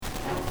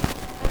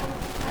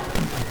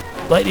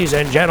Ladies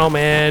and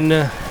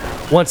gentlemen,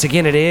 once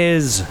again it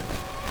is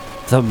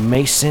the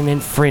Mason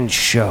and Fringe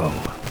Show,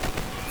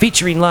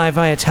 featuring live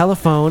via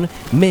telephone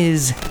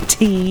Ms.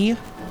 T.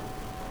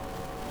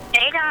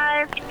 Hey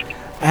guys.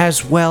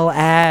 As well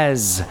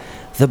as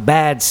the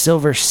Bad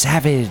Silver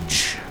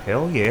Savage.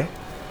 Hell yeah.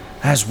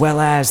 As well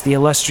as the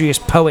illustrious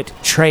poet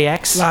Trey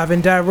X. Live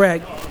and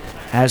direct.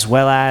 As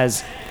well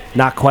as,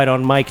 not quite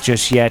on mic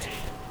just yet,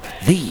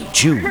 the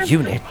Jew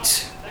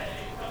Unit.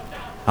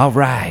 All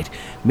right.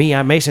 Me,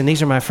 I'm Mason.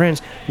 These are my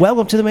friends.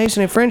 Welcome to the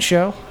Mason and Friends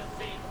Show.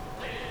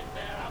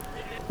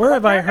 Where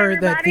have I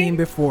heard that everybody? theme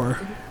before?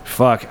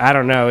 Fuck, I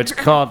don't know. It's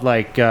called,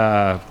 like,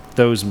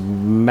 those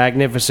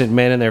magnificent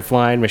men and their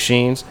flying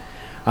machines.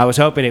 I was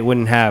hoping it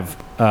wouldn't have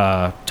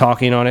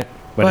talking on it,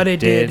 but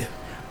it did.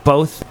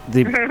 Both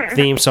the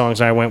theme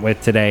songs I went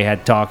with today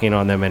had talking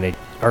on them, and it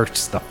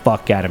irks the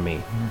fuck out of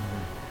me.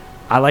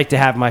 I like to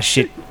have my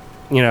shit,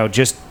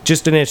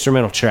 just an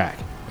instrumental track.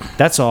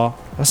 That's all.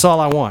 That's all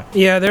I want.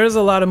 Yeah, there's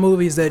a lot of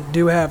movies that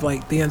do have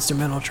like the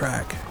instrumental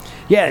track.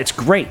 Yeah, it's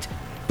great.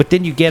 But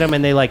then you get them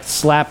and they like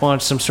slap on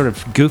some sort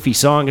of goofy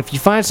song. If you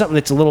find something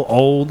that's a little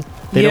old,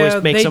 they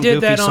always make some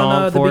goofy song for it. They did that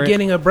on the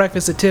beginning of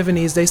Breakfast at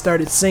Tiffany's. They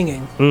started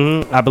singing.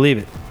 I believe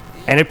it.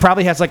 And it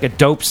probably has like a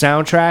dope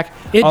soundtrack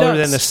It other does.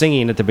 than the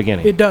singing at the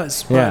beginning. It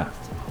does. But Yeah.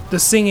 the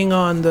singing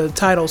on the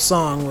title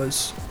song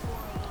was,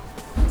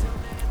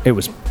 It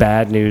was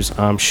bad news,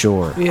 I'm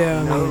sure. yeah.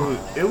 I mean,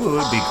 It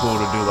would be cool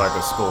to do like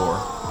a score.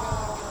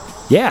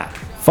 Yeah.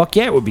 Fuck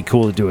yeah, it would be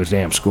cool to do a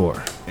damn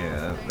score.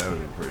 Yeah, that would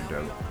be pretty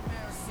dope.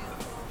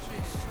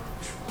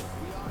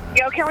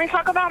 Yo, can we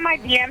talk about my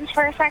DMs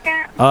for a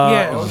second?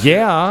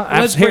 Yeah.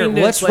 Let's Here, bring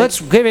this, let's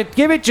give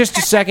it just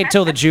a second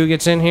till the Jew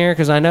gets in here,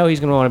 because I know he's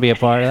gonna want to be a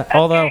part of that.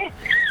 Although,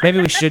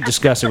 maybe we should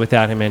discuss it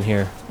without him in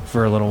here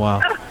for a little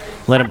while.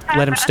 Let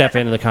him step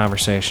into the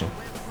conversation.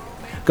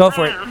 Go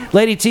for it,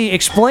 Lady T.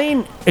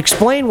 Explain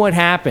what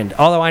happened.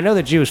 Although I know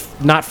the Jew is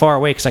not far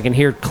away, because I can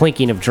hear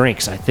clinking of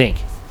drinks. I think.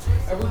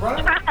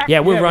 Yeah,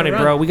 we're running,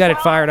 bro. We got it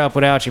fired up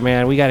without you,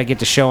 man. We got to get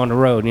the show on the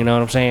road. You know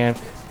what I'm saying?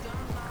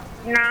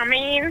 Know what I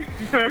mean?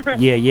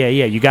 Yeah.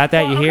 You got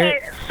that? You hear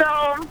it?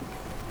 So,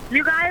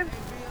 you guys,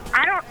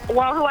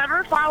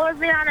 whoever follows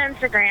me on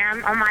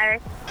Instagram, on my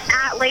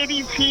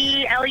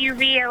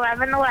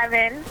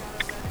 @LadyTLUV1111,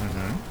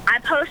 I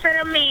posted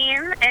a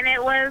meme, and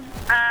it was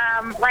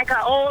like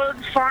an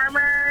old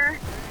farmer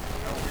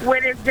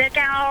with his dick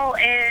out,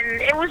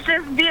 and it was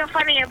just being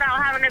funny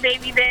about having a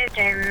baby dick,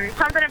 and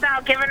something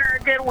about giving her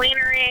a good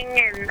wienering,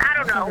 and I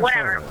don't know,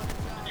 whatever.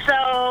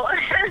 So,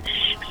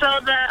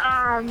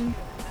 the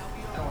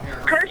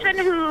person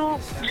who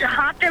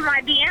hopped in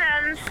my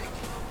DMs,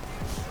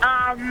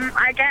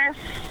 I guess,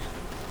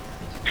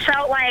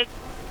 felt like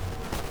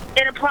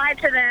it applied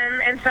to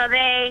them, and so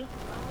they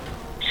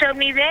showed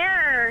me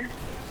their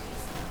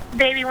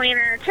baby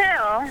wiener too.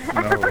 Oh,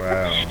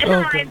 wow. in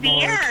my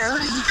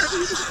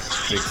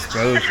DMs.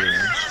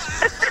 Exposure.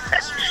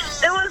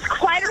 It was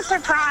quite a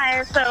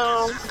surprise,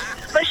 but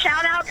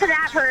shout out to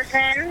that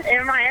person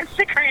in my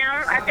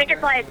Instagram. I think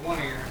it's like,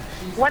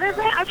 what is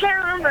it? I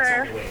can't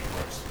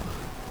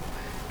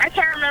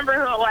remember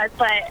who it was,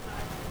 but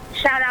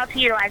shout out to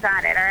you. I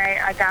got it, all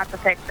right? I got the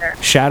picture.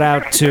 Shout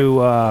out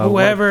to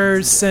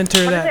whoever sent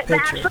her What is that it? The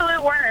picture.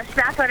 absolute worst.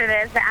 That's what it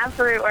is. The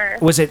absolute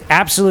worst. Was it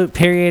absolute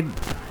period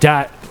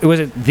dot? Was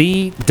it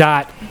the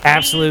dot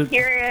absolute?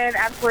 Period.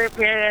 Absolute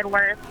period.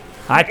 Worst.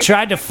 I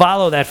tried to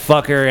follow that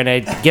fucker, and I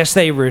guess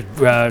they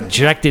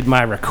rejected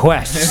my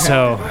request.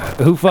 So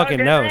who fucking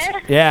did knows?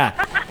 they? Yeah,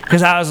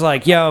 because I was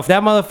like, yo, if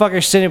that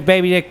motherfucker's sending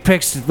baby dick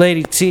pics to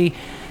Lady T,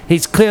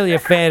 he's clearly a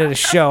fan of the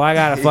show. I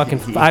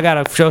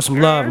gotta show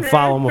some love and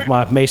follow him with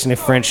my Mason and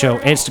Friends Show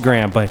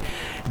Instagram, but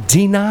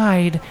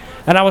denied.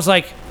 And I was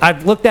like, I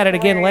looked at it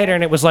again later,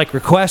 and it was like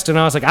request, and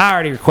I was like, I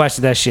already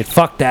requested that shit.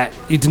 Fuck that.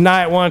 You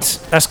deny it once,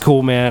 that's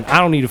cool, man. I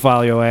don't need to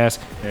follow your ass.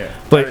 Yeah.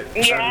 But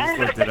I just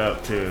looked it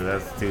up too.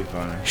 That's too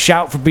funny.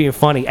 shout for being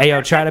funny. Hey,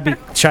 yo, try to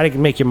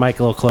make your mic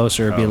a little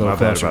closer, or be a little My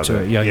bad closer about to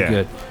that. it. Yo, Yeah. you're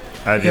good.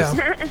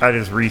 I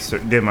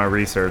just did my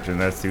research, and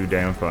that's too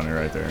damn funny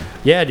right there.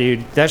 Yeah,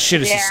 dude, that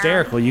shit is Yeah,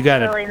 hysterical. You got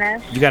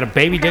silliness. a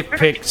baby dick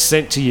pic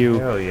sent to you,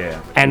 Hell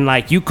yeah. and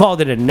like you called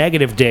it a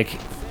negative dick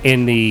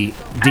in the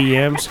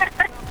DMs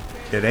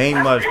It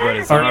ain't much, but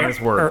it's honest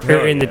work. or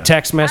Hell in the yeah.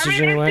 text I message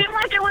mean, anyway. it seemed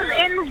like it was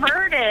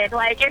inverted.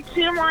 Like, it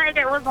seemed like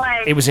it was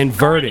like... It was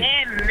inverted.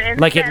 going in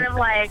Like instead of,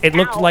 like, it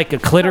looked out, like a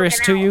clitoris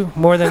to poking you out.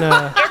 more than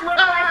a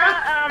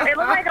It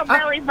looked like a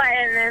belly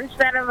button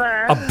instead of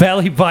a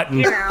belly button.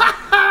 you know.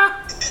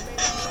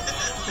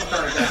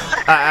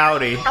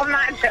 Audi. I'm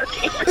not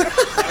joking.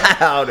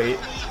 Audi.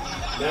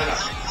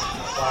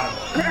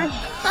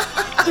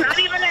 Not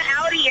even an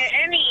Audi,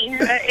 any.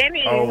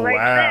 Oh, like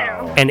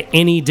wow. them. And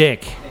any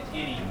dick.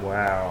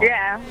 Wow.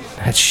 Yeah.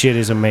 That shit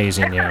is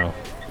amazing, yo.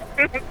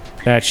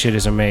 That shit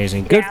is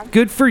amazing. Good, Yeah.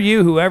 good for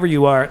you, whoever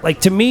you are.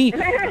 Like to me,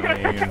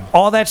 Man.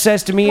 all that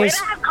says to me Way is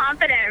to have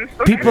confidence.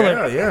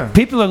 audience.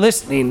 People are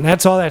listening.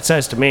 That's all that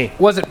says to me.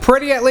 Was it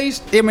pretty at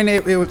least? I mean,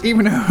 it was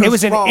even though It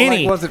was an small,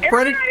 innie. like, was it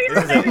pretty? It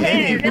was an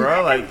indie,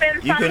 bro. Like,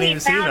 you couldn't even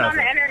see on the nothing.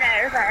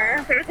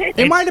 internet.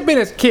 It might have been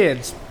as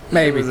kids,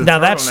 maybe. It was a Now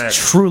that's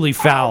turtleneck. truly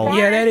foul.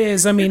 Yeah, that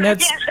is. I mean,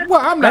 that's. Well,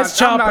 I'm not. That's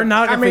child I'm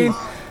not, pornography.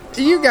 I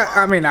mean, you got.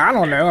 I mean, I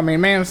don't know. I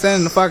mean, man,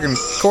 sending the fucking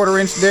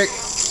quarter-inch dick,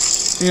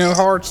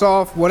 hard,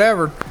 soft,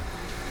 whatever.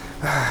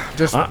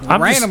 Just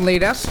I'm randomly.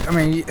 That's. I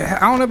mean, I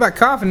don't know about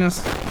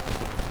confidence.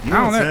 You I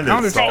don't know. send I don't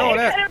it just call soft.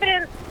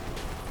 that.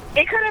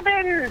 It could have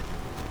been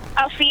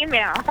a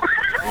female.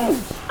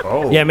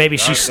 Oh, Yeah, maybe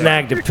she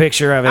snagged a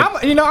picture of it.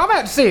 I'm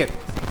about to see it.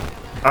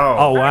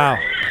 Oh wow.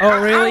 Oh, I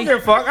don't really? give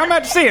a fuck. I'm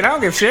about to see it. I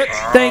don't give a shit.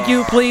 Thank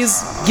you.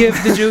 Please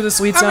give the Jew the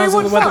sweet I mean, sounds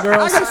what of the the fuck? weather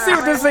girls. I gotta see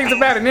what this thing's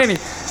about in any.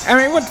 I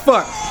mean, what the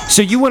fuck?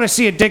 So you want to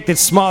see a dick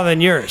that's smaller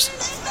than yours?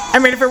 I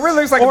mean, if it really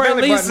looks like Or a at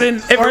belly least button, in-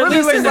 if it or at really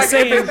least looks in the like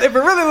same- if it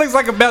really looks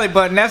like a belly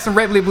button, that's some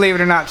Ripley Believe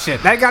It or Not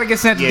shit. That gotta get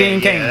sent to Yeah, Dean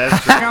yeah, King.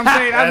 that's true. You know what I'm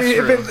saying? I That's mean,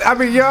 true. if it, I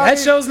mean, y'all. That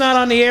show's not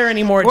on the air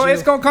anymore, well, Jew.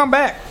 it's gonna come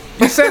back.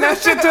 You send that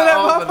shit to that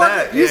All for motherfucker.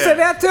 that, You yeah. send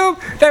that to him.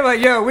 They're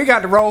like, yo, we got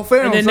to roll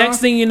film. And the next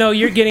thing you know,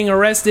 you're getting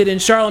arrested,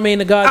 and Charlemagne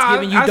the God's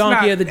giving you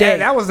Donkey of the Day.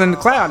 That was in the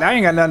cloud. I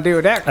ain't got nothing to do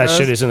with that. That cuz.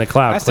 shit is in the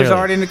cloud. That's Clearly. just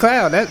already in the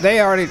cloud. They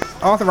already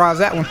authorized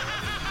that one.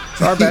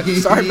 Sorry about you.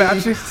 Sorry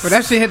about you. But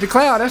that shit hit the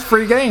cloud. That's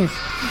free game.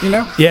 You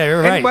know? Yeah,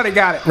 you're right. Anybody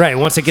got it. Right.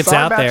 Once it gets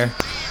Sorry out about there, you.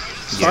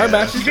 Sorry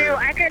about you. Dude,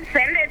 I could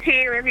send it to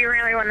you if you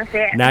really want to see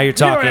it. now you're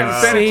talking.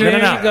 have to send it to No, no,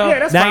 me. no. You go. Yeah,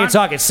 that's Now fine. you're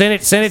talking. Send it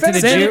to the Send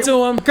Send Jew. it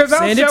to him. Because I'll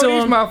Send it show to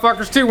these him.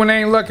 motherfuckers too when they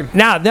ain't looking.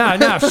 No,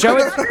 show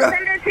it.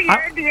 Send it to your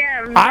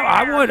DMs.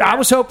 I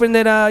was hoping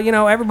that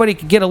everybody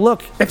could get a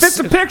look. If it's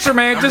a picture,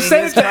 man, just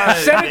send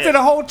it to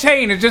the whole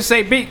chain and just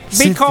say be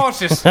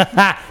cautious.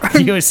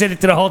 You gonna send it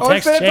to the whole Or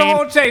text send it to the chain?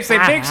 whole chain. Say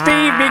Big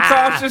Steve, be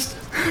cautious.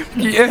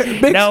 Yeah,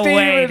 Big No Steve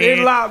way, and dude.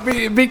 Lot,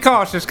 be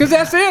cautious. Because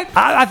that's it.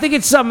 I think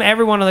it's something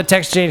everyone on the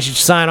text chain should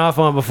sign off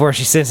on before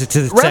she sends it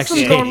to the Rest text of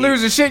them's chain. gonna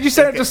lose his shit. You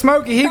send it to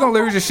Smokey, he gonna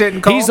lose his shit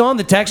and call. He's on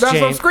the text That's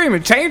what I'm chain.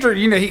 screaming. Changer,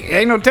 he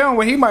ain't no telling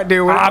what he might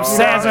do with it. I'm saying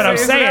that's what I'm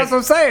saying. That's what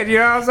I'm saying. You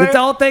know what I'm saying? The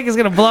whole thing is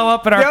gonna blow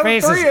up in The our other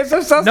faces. three, it's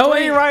just us No,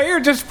 three ain't- right here.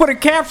 Just put a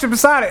caption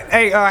beside it.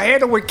 Hey,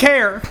 handle with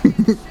care.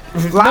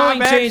 Live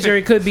Knowing action. changer,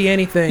 it could be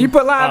anything. You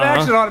put live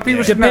action on it,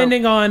 people should know.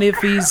 depending on if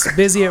he's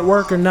busy at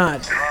work or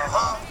not.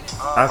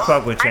 I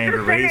fuck with I Changer,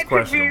 could but send he's it to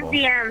questionable.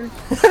 Juice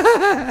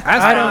DMs.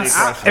 I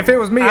don't- if it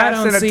was me, I I'd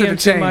don't send it see to him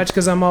the too chain. much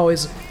because I'm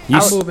always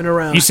moving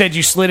around. You said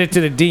you slid it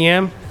to the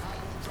DM.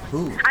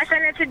 I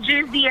sent it to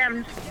Juice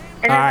DMs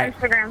and All right.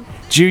 Instagram.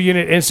 Jew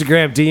Unit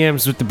Instagram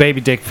DMs with the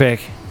baby dick pic.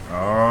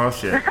 Oh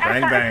shit!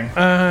 Bang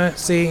bang.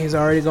 See, he's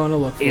already going to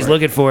look for He's it.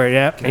 looking for it.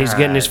 Yep. He's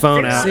getting his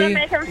phone It's out. gonna See?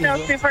 make him feel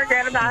super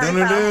good about Doon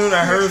himself. doon.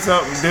 I heard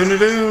something. Doon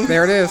doon.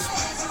 There it is.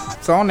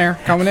 It's on there.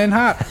 Coming in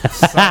hot.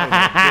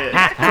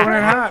 Coming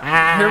in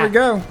hot. Here we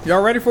go.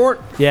 Y'all ready for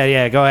it?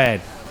 Yeah. Go ahead.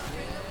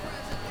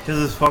 This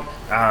is fuck.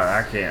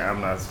 I can't.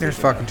 I'm not. Here's stupid.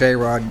 fucking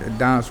J-Rod.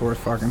 Dinosaurs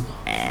fucking.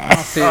 I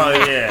don't see Oh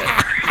it.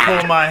 yeah.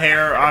 Pull my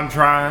hair. I'm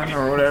trying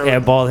or whatever. Yeah,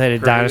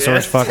 bald-headed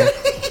dinosaurs. Fucking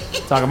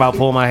talking about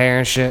pull my hair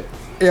and shit.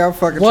 Yeah, I'm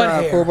fucking What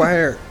trying to hair? pull my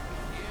hair.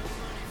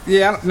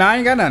 Yeah, no, I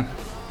ain't got none.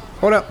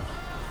 Hold up.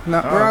 No,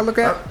 where I look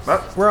at?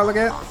 Where I look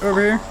at? Over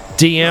here.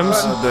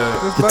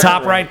 DMs. The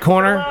top right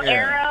corner. Little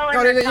arrow in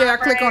Oh, the yeah, I top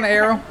click on the right.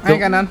 arrow. I ain't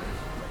got none.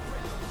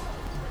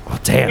 Oh You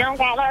damn. don't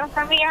got that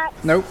from me yet?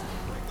 Nope.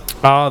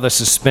 Oh, the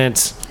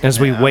suspense as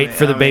we wait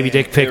for the baby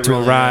dick pic to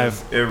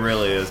arrive. It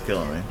really is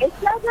killing me. It's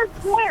not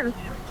just twins.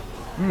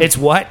 It's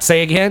what?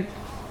 Say again.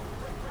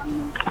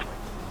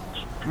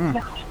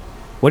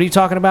 What are you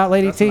talking about,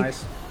 Lady That's T?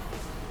 nice.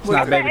 It's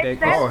not baby It dick.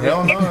 says- Oh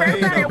hell no! It says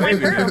Ain't that no it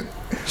went baby through.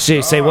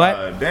 dick. Say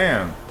what?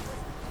 Damn.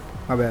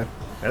 My bad.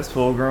 That's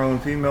full-grown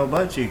female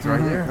butt cheeks right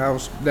there. I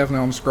was definitely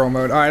on the scroll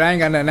mode. All right, I ain't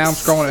got nothing. Now I'm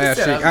scrolling ass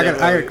Shut cheek. up, I got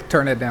Dave. to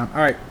turn that down.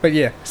 All right, but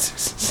yeah,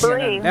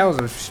 Believe. that was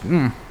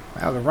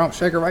a rump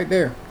shaker right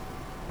there.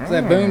 Is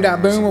that boom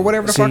dot boom or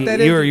whatever the fuck See, that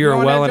is? you're You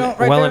on well that and joint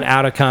right well there? and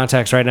out of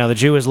context right now. The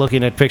Jew is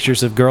looking at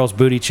pictures of girls'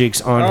 booty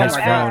cheeks on Oh his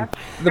my phone.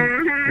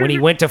 God. When he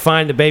went to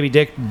find the baby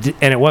dick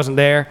and it wasn't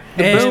there,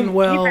 And, boom- You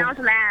well, found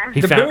some ass.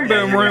 he The found boom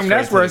boom Yeah, room.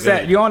 That's straight where to it's the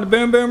at. You on the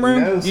boom boom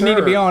room? No, You need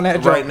to be sir. on that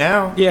right joint.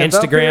 now. Yeah, the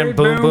Instagram period,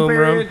 boom boom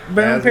period, room.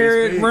 boom As we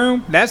period speak.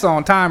 room. That's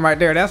on time right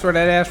there. That's where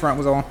that ass front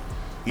was on.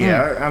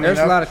 Yeah, I mean, There's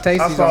a lot of I tasties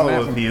on follow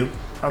that a one. few.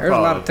 I There's a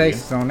follow lot of few.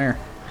 tastes on there.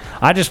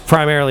 I just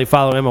primarily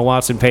follow Emma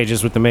Watson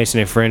pages with the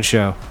Mason and Friends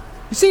show.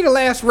 You see the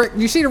last Rick?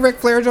 You see the Ric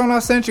Flair joint I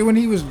sent you when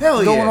he was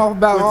Hell going yeah. off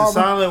about With the Auburn?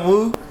 silent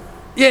woo.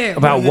 Yeah.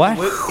 About what?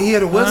 He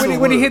had a whistle.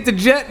 When he hit the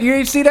jet, you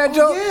ain't see that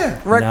joke? yeah.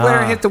 Ric Nah.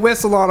 Flair hit the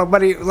whistle on him,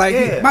 but he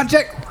Yeah. my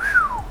jet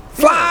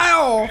fly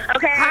off.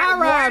 Okay, High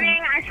ride. warning,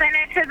 I sent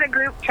it to the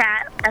group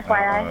chat,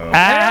 FYI.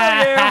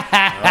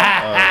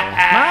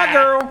 My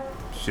girl.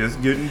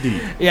 Just getting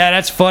deep. Yeah,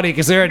 that's funny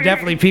because there are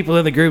definitely people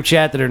in the group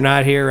chat that are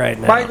not here right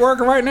now. Bike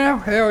working right now?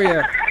 Hell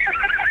yeah.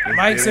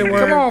 Mike's at Come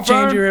work, on,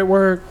 fam. Changer at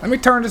work. Let me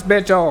turn this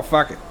bitch off.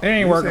 Fuck it. It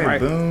ain't You working say right.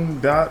 Boom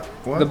dot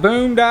what? The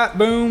boom dot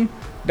room.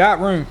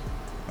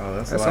 Oh,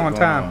 that's a That's lot on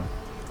going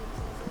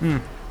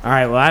time. All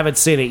right, well, I haven't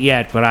seen it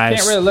yet, but Can't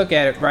really look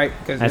at it, right?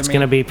 Because that's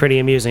going to be pretty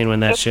amusing when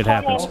that It's shit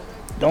coming. happens.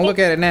 Don't look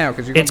at it now,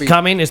 because you're gonna It's be.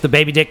 coming? Is the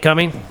baby dick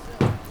coming?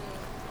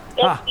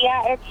 Yeah,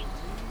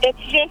 it's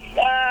just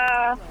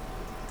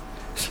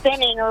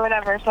spinning or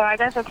whatever. So I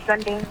guess it's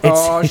sending.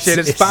 Oh shit!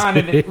 It's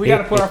finding. We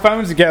gotta put our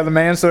phones together,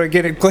 man, so it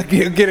get it closer.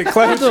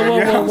 Whoa,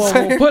 You know whoa, what whoa, I'm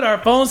saying? whoa. Put our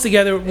phones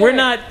together. We're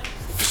not.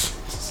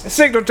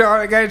 Signal to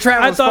gotta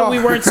travel. I thought we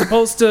weren't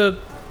supposed to.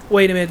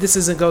 Wait a minute. This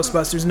isn't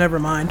Ghostbusters. Never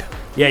mind.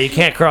 Yeah, you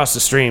can't cross the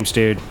streams,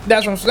 dude.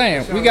 That's what I'm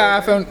saying. We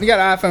got iPhone. You got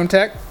an iPhone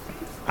tech.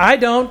 I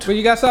don't. But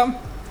you got something?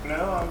 No,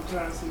 I'm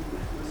trying to see.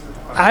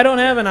 I don't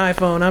have an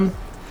iPhone. I'm.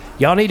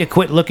 Y'all need to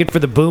quit looking for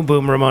the boom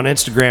boom room on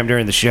Instagram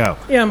during the show.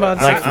 Yeah, I'm about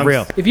to Like, say. for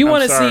real. If you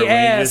want to sorry, see when you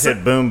ass, just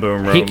hit boom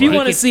boom room. if you He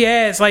want to can- see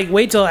ass, like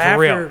wait till For after.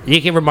 real. He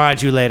can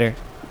remind you later.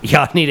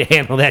 Y'all need to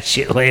handle that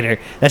shit later.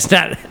 That's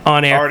not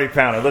on air. already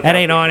found it. Look That how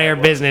ain't big on air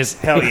that was. business.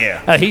 Hell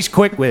yeah. He's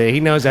quick with it. He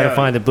knows how to Yeah.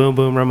 find the boom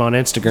boom room on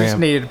Just Instagram.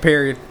 needed a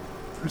period.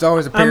 There's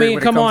always a I period. mean, when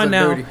it come comes on to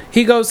now. booty.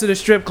 He goes to the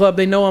strip club.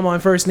 They know him on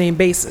first name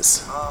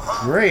basis.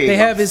 Great. They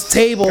have his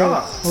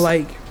table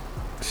like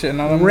Shit,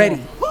 no, no ready.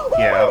 more.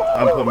 Yeah,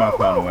 I'm putting my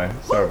phone away.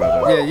 Sorry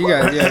about that. Yeah, you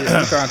got. Yeah,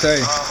 I'm trying to tell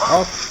you.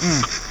 Oh,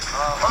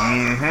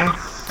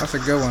 That's a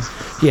good one.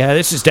 Yeah,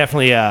 this is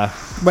definitely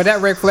But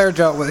that Ric Flair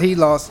joke, when he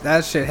lost,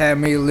 that shit had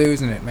me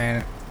losing it,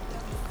 man.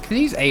 Cause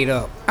he's ate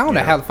up. I don't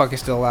know how the fuck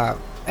he's still alive.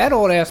 That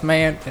old ass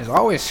man is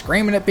always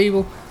screaming at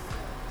people.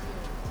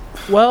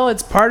 Well,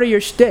 it's part of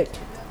your shtick.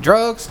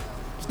 Drugs.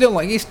 Still,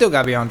 like, he still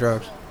gotta be on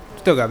drugs.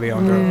 Still gotta be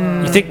on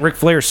drugs. you think Ric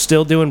Flair's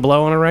still doing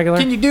blow on a regular?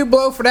 Can you do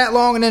blow for that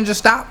long and then just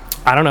stop?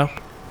 I don't know.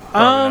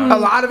 A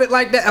lot of it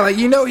like that. Like,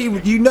 you know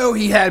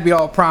he had to be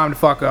all primed to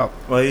fuck up.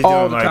 Well, he's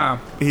all doing the like time.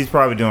 he's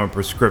probably doing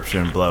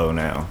prescription blow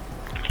now.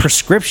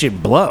 Prescription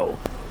blow.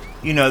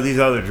 You know these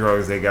other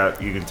drugs they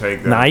got you can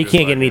take. that Nah, you just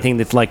can't get like- anything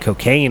that's like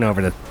cocaine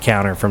over the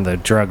counter from the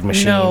drug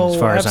machine, No, as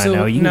far as I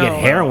know. You can absolute-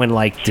 get no. heroin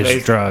like They-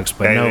 just drugs,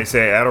 but hey, no. They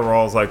say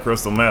Adderall's like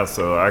crystal meth,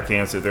 so I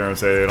can't sit there and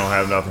say they don't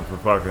have nothing for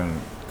fucking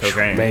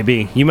cocaine.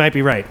 Maybe. You might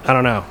be right. I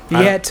don't know.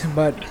 Yet,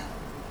 but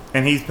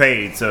And he's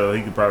paid, so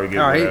he could probably get.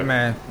 Oh, rid he- of that.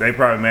 man. They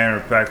probably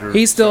manufacture.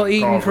 he's still something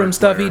eating called from Ric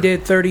stuff he Flair.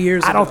 did 30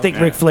 years ago. I don't think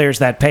Ric Flair's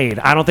that paid.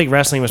 I don't think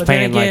wrestling was But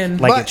then paying again-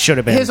 like But it should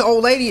have been. His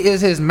old lady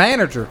is his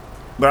manager.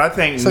 But I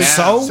think So,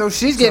 now, so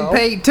she's getting So?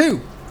 paid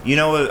too. you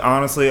know what?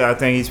 Honestly, I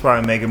think he's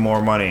probably making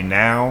more money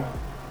now.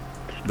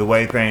 The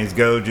way things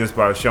go, just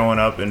by showing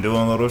up and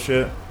doing little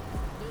shit,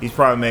 he's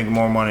probably making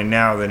more money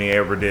now than he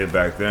ever did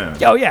back then.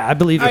 Oh, yeah, I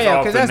believe Oh, it. yeah,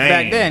 Off 'cause the that's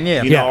back name. then,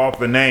 yeah. You Yeah. know, off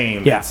the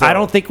name. Yeah, itself. I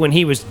don't think when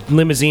he was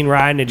limousine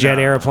riding, a jet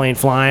airplane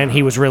flying,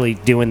 he was really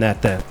doing that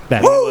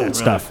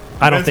stuff.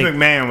 I don't Vince think.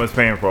 McMahon was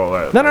paying for all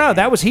that.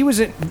 No. He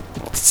was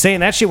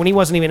saying that shit when he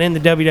wasn't even in the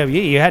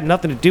WWE. You had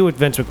nothing to do with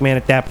Vince McMahon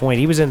at that point.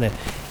 He was in the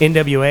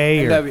NWA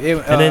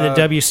and then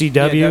the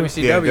WCW. Yeah,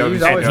 WCW. He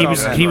was always He Yeah,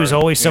 was that's he was right.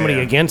 always somebody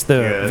Yeah. against the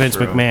Yeah, that's Vince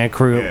true. McMahon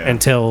crew Yeah.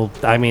 until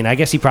I mean I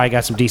guess he probably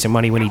got some decent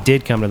money when he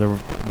did come to the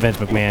Vince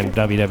McMahon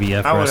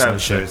WWF I would wrestling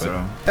have to say shit.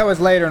 so. That was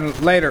later and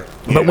later.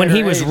 But when he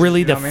Later was ages, really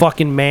you know the what I mean?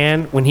 fucking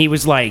man, when he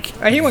was like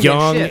He wasn't getting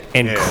young shit.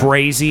 and Yeah.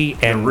 crazy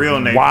and Real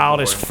Nathan wild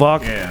boy. as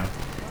fuck, Yeah,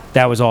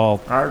 that was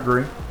all I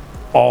agree.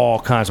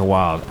 kinds of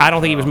wild. I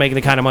don't think he was making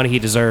the kind of money he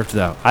deserved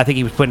though. I think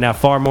he was putting out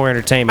far more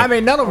entertainment. I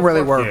mean, none of them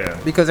really were Yeah.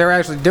 because they were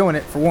actually doing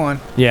it for one,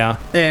 yeah.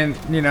 and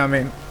you know, what I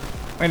mean,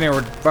 and they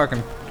were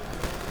fucking.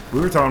 We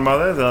were talking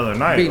about that the other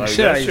night. Beating Like shit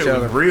out that of shit each was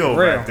other. real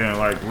Real. back then,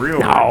 like real.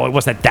 No, it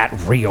wasn't that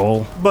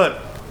real. But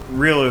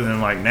realer than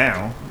like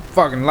now.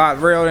 Fucking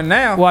lot real than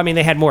now. Well, I mean,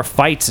 they had more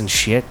fights and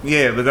shit.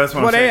 Yeah, but that's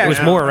what Well, I'm they saying. It was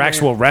Yeah, more I mean-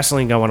 actual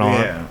wrestling going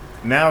on. Yeah.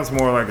 Now it's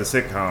more like a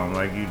sitcom.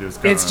 Like you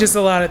just. It's just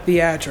a lot of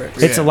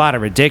theatrics. It's a Yeah. lot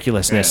of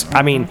ridiculousness. Yeah.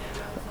 I mean,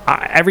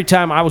 every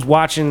time I was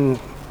watching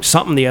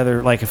something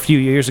like a few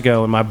years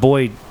ago, and my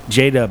boy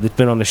J-Dub that's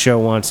been on the show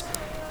once,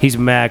 he's a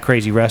mad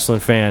crazy wrestling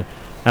fan,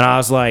 and I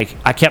was like,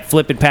 I kept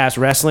flipping past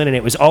wrestling, and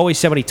it was always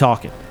somebody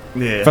talking.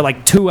 Yeah. For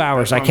like 2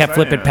 hours, That's I what kept I'm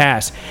flipping saying.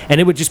 past, and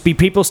it would just be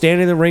people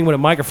standing in the ring with a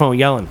microphone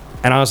yelling,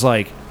 and I was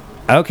like,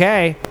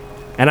 okay.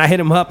 And I hit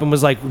him up and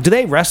was like, do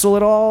they wrestle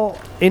at all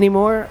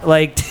anymore?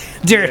 Like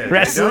during Yeah, they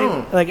wrestling?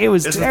 don't. Like it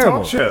was It's terrible.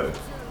 a talk show.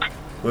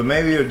 But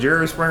maybe a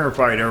Jerry Springer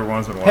fight every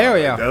once in a while. Hell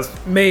yeah. That's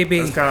Maybe.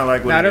 kind of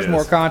like what Now it there's is.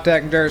 more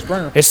contact than Jerry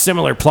Springer. It's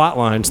similar plot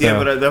lines, though.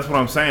 Yeah, but that's what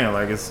I'm saying.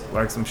 Like it's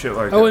like some shit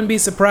like I that. wouldn't be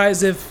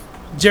surprised if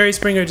Jerry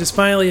Springer just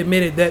finally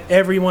admitted that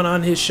everyone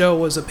on his show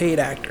was a paid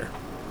actor.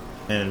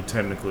 And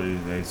technically,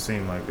 they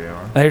seem like they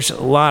are. There's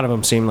a lot of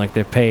them seem like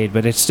they're paid,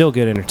 but it's still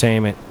good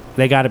entertainment.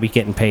 They got to be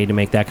getting paid to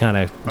make that kind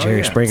of Jerry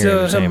yeah. Springer To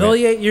entertainment.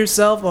 humiliate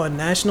yourself on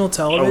national Oh,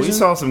 television. we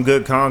saw some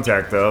good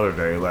contact the other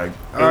day. Like it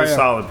Oh, was yeah.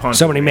 solid punches.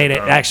 Somebody made it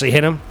being thrown. actually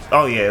hit him.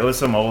 Oh yeah, it was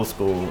some old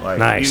school. Like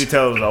Nice. you could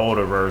tell it was the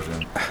older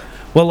version.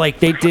 Well, like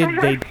they did.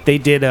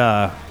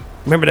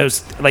 Remember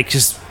those? Like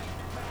just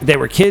there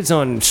were kids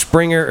on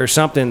Springer or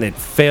something that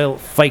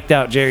faked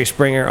out Jerry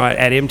Springer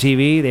at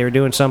MTV. They were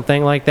doing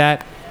something like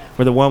that,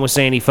 where the one was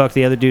saying he fucked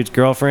the other dude's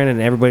girlfriend,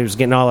 and everybody was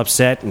getting all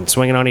upset and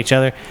swinging on each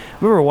other. I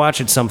remember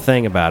watching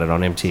something about it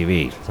on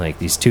MTV. Like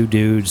these two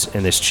dudes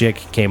and this chick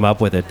came up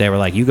with it. They were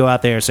like, "You go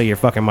out there and say you're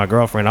fucking my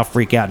girlfriend, I'll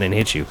freak out and then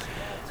hit you."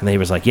 And he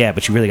was like, yeah,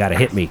 but you really got to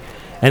hit me.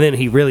 And then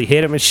he really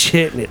hit him and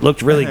shit, and it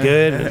looked really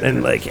good.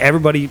 And like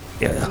everybody,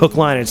 hook,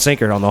 line, and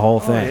sinker on the whole Oh,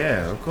 thing.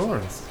 yeah, of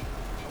course.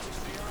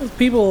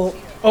 People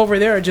over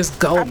there are just I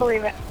gullible.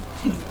 believe it.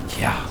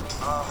 Yeah.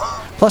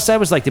 Plus, that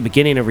was like the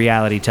beginning of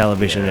reality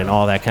television and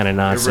all that kind of It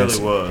nonsense.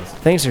 really was.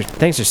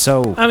 Things are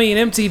so. I mean,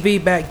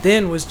 MTV back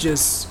then was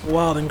just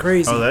wild and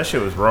crazy. Oh, that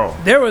shit was raw.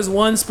 There was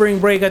one spring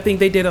break, I think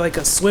they did like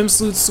a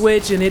swimsuit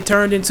switch, and it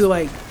turned into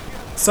like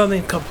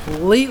something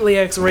completely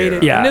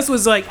X-rated. Yeah. And this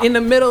was like in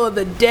the middle of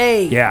the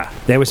day. Yeah,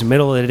 there was the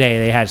middle of the day.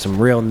 They had some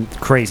real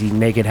crazy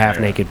naked,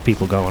 half-naked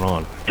people going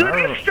on. Do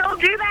they still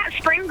do that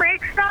spring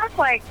break stuff?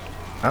 Like,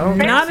 I don't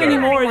think Not so.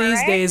 anymore Anymore, these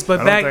right? days, but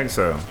I don't back think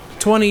so.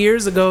 20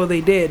 years ago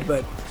they did.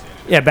 But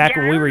Yeah, back yeah,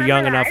 when we I were remember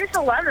young that. enough I used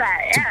to love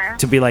that. Yeah.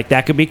 to be like,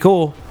 that could be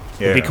cool.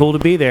 It'd be Yeah. cool to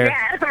be there.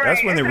 Yeah, right.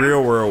 That's when the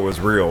real world was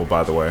real,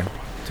 by the way,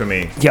 to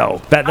me.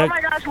 Yo, Oh my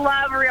gosh,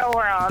 love Real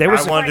World. There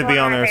was- I wanted to be one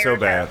on of my there so favorite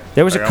bad. shows.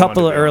 there was Like, a I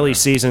couple wanted of to be on early there.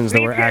 seasons that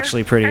Me were too.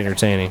 actually pretty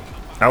entertaining.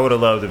 I would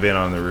have loved to have been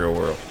on the real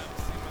world.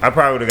 I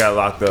probably would have got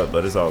locked up,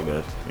 but it's all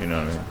good. You know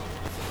what I mean?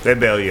 They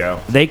bail you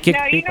out. They kicked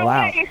No, you people know what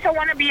out. I used to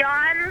want to be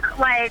on?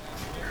 Like,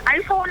 I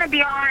used to want to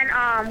be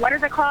on, what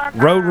is it called?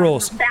 Road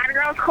Rules. Bad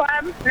Girls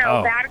Club? No,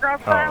 Oh. Bad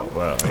Girls Club. Oh,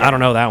 well. I don't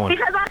know that one.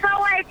 Because I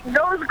felt like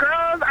those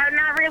girls are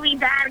not really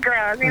bad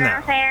girls. You know what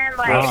I'm saying?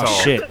 Like, Oh, all.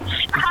 shit.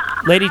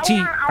 I- Lady I T,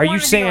 want- I are you wanna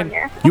be on saying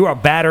there. you are a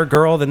badder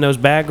girl than those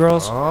bad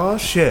girls? Oh,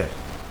 shit.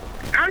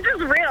 I'm just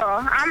real.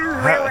 I'm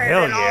realer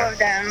hell than yeah. all of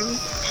them.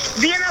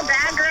 Being a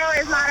bad girl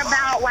is not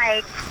about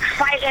like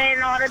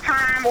fighting all the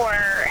time or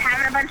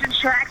having a bunch of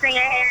tracks in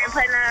your hair and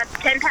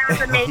putting 10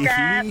 pounds of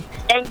makeup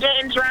and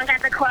getting drunk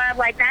at the club.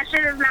 Like, that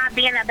shit is not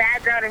being a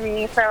bad girl to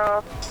me.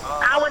 So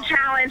I would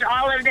challenge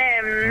all of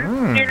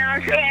them, you know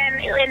what I'm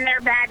saying, in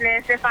their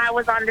badness if I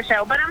was on the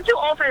show. But I'm too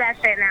old for that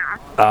shit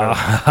now.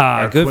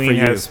 Our Good queen for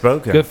you. has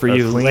spoken. Good for Our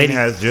you. queen Lady,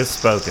 has just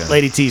spoken.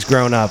 Lady T's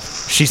grown up.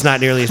 She's not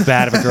nearly as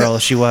bad of a girl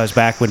as she was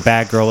back when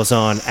Bad Girl was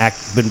on.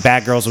 When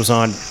Bad Girls was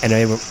on, and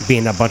they were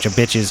being a bunch of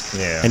bitches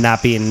Yeah. and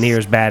not being near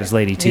as bad as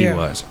Lady T Yeah.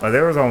 was.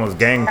 There was almost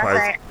gang That's fights.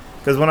 right.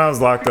 Because when I was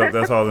locked up,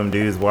 that's all them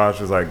dudes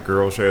watched was like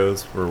girl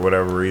shows for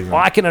whatever reason.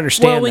 Well, I can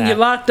understand well, when that. you're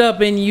locked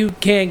up and you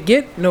can't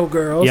get no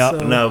girls. Yep. So.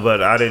 No,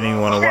 but I didn't even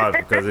want to watch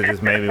because it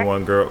just made me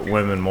want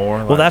women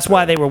more. Well, that's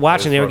why they were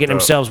watching. They were getting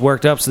themselves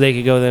worked up so they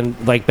could go then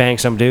like bang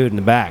some dude in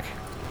the back.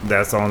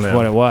 That's on That's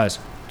what it them. was.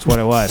 That's what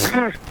it was.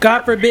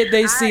 God forbid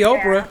they see Yeah.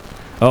 Oprah.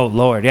 Oh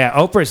Lord, yeah.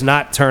 Oprah's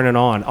not turning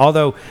on.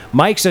 Although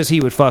Mike says he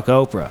would fuck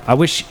Oprah. I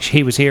wish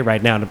he was here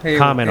right now to He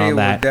comment would on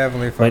that.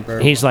 definitely fuck but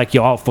Oprah. he's like,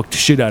 yo, I'll fuck the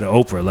shit out of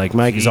Oprah. Like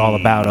Mike is all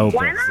about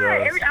Why Oprah.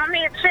 not? I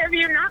mean, shit, if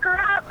you knock her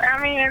up,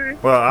 I mean,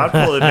 Well, I'd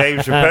pull a Dave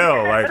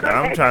Chappelle. Like,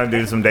 I'm trying to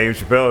do some Dave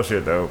Chappelle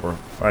shit to Oprah.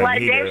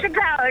 like he Dave did.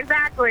 Chappelle,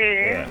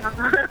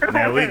 exactly.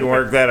 Now, we can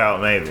work that out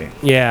maybe.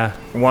 Yeah.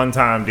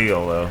 One-time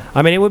deal, though.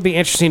 I mean, it would be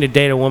interesting to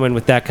date a woman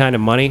with that kind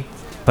of money,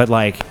 but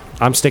like,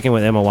 I'm sticking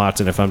with Emma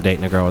Watson if I'm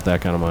dating a girl with that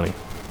kind of money.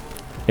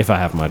 If I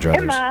have my druthers.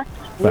 Emma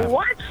Right.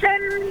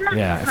 Watson.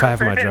 Yeah, if I have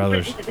my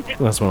druthers,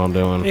 that's what I'm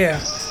doing. Yeah.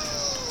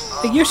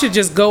 You should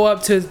just go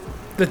up to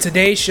the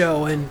Today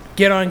Show and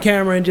get on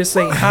camera and just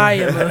say hi,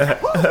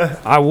 Emma.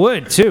 I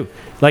would too.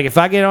 Like if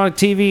I get on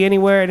TV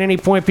anywhere at any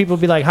point, people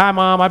be like, "Hi,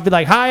 Mom." I'd be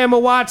like, "Hi, Emma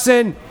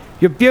Watson.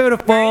 You're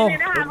beautiful." You need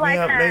to have Hook me like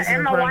up, a Mason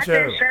Emma French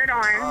Watson show. shirt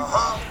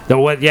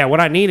on. What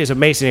I need is a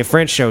Mason and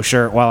French show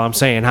shirt while I'm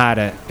saying hi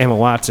to Emma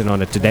Watson on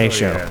the Today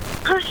Show. Yeah.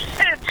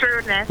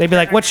 Trueness. They'd be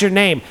like, "What's your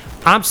name?"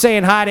 I'm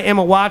saying hi to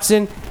Emma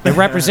Watson and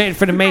representing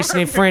for the Mason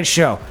and French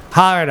show.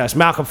 Holler at us.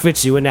 Malcolm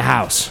Fitzhugh in the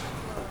house.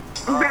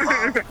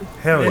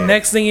 Hell And yeah.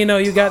 next thing you know,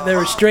 you got the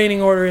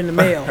restraining order in the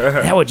mail.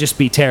 That would just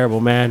be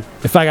terrible, man.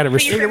 If I got to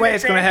Either way,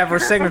 it's gonna have her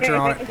signature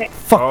on it.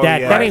 fuck Oh, that.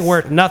 That yes. ain't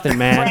worth nothing,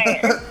 man.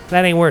 Right.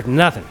 That ain't worth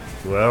nothing.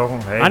 Well,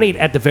 hey. I need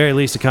at the very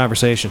least a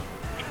conversation.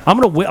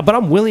 But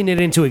I'm willing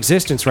it into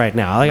existence right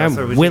now. Like That's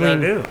what you gotta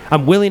do.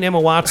 I'm willing Emma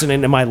Watson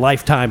into my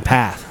lifetime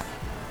path.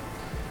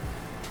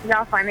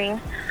 Y'all funny.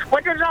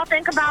 What did y'all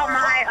think about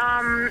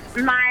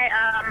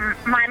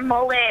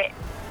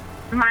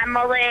my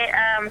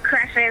mullet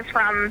crushes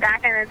from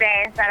back in the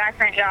day that I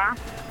sent y'all?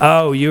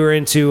 Oh, you were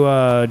into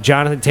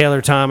Jonathan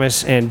Taylor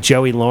Thomas and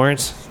Joey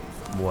Lawrence.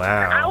 I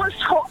Wow. was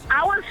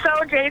so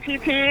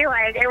JTT,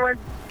 like it was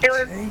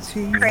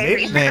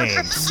crazy.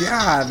 Nicknames.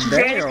 God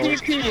damn.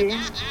 JTT.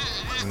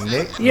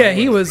 Nick. Yeah,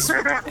 he was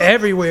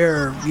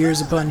everywhere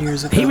years upon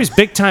years ago. He was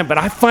big time, but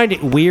I find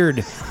it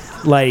weird.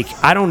 Like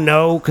I don't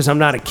know because I'm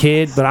not a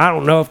kid, but I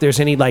don't know if there's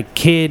any like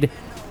kid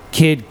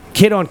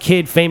on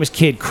kid famous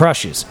kid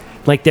crushes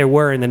like there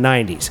were in the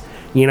 '90s.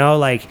 You know,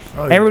 like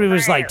Oh, yeah. everybody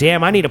was like,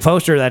 "Damn, I need a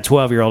poster of that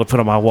 12-year-old to put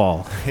on my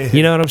wall."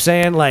 You know what I'm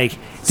saying? Like,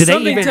 did they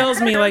Something even?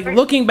 tells me, like,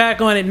 looking back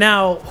on it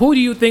now, who do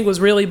you think was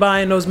really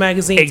buying those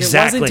magazines?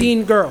 Exactly. It wasn't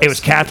teen girls. It was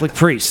Catholic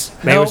priests.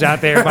 They Nope. was out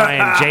there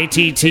buying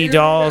JTT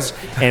dolls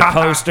and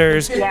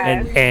posters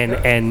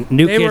and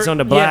New They Kids were- on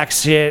the Block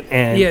shit.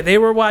 And Yeah, they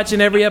were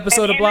watching every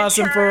episode of And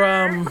Blossom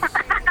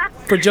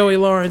for Joey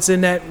Lawrence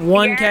and that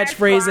one Yes,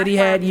 catchphrase that he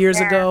had years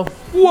yeah. ago.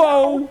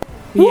 whoa,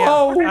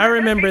 Yeah, I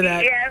remember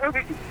that.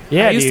 Yeah.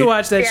 Yeah, I used to dude.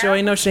 watch that Yeah. show.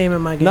 Ain't no shame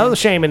in my game. No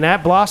shame in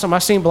that. Blossom. I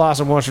seen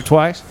Blossom once or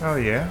twice. Oh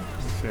yeah.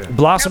 Shit.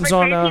 Blossom's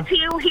No, on. but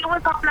JTT, he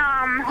was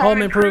on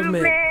Home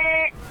Improvement.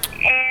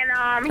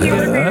 and he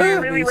was in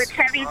a movie with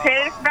Chevy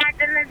Chase back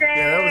in the day.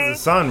 Yeah, that was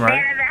the son,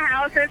 right? Man of the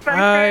House or something.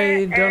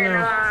 I don't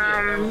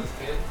know.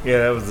 Yeah,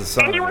 that was the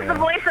son. And he was yeah. the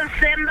voice of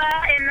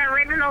Simba in the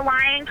original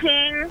Lion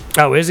King.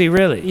 Oh, is he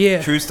really?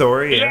 Yeah. True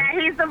story. Yeah.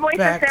 Yeah, he's the voice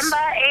Facts. of Simba,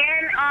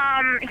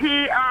 and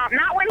he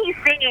not when he's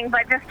singing,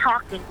 but just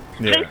talking.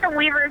 Yeah. Jason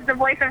Weaver is the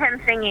voice of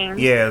him singing.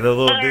 Yeah, the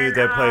little And, dude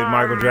that played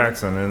Michael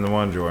Jackson in the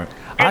one joint.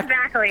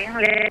 Exactly.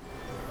 Yeah.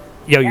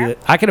 Yo,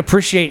 I can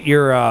appreciate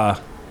your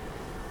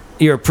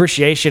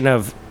appreciation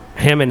of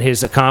him and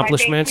his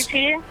accomplishments.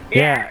 JTT?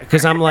 Yeah,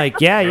 because I'm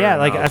like, yeah,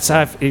 like that's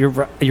how you're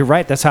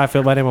right. That's how I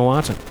feel about Emma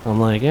Watson. I'm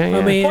like, yeah.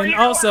 I mean, Well, and you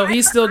know, also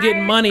he's still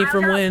getting money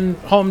from when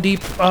Home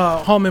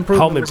Improvement. Home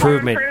was on.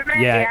 Improvement.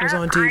 Yeah, was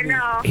on I TV.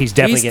 know. he's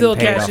definitely He's still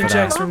getting paid off cashing of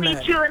checks that. from movie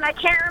that. too, and I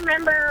can't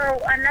remember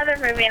another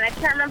movie, and I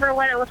can't remember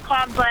what it was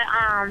called, but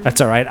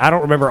That's all right. I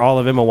don't remember all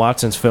of Emma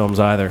Watson's films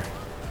either.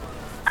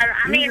 I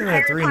He mean, was in that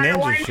Harry Three Potter Ninjas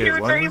 1, shit,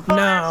 2, wasn't 3, he? 4,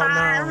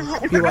 No,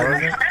 5. he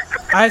wasn't.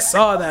 I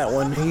saw that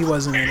one. He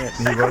wasn't in it.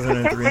 He wasn't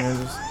in Three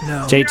Ninjas. No.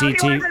 No, he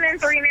JTT. wasn't in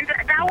Three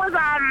Ninjas. That was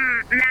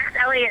Max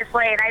Elliott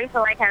Slade. I used to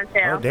like him too.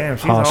 Oh damn,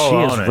 she's Oh, all she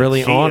is on it.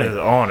 really she on is it.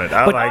 on it.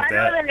 I But- like I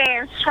know that. the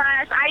names.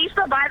 Trash. I used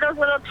to buy those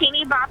little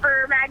teeny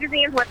bopper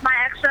magazines with my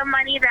extra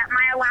money, that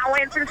my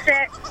allowance and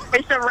shit. I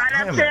used to run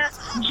up Damn to it.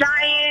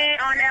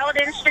 Giant on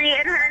Eldon Street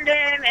in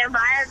Herndon and buy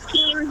a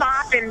Teen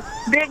Bop and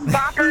Big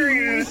Bopper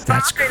and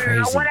That's Bop and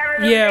crazy.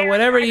 whatever. Yeah,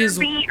 whatever these,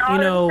 Beat, you all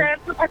know, them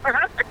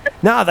shit.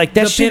 No, like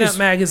The that shit pinup is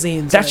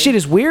magazines. that like- shit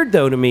is weird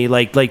though to me.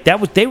 Like that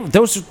was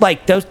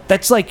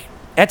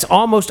that's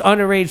almost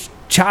underage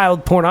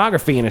child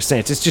pornography in a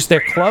sense. It's just they're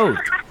clothed,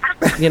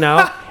 you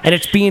know, and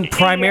it's being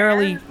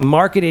primarily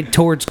marketed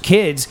towards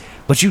kids.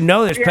 But you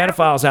know, there's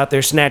pedophiles out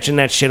there snatching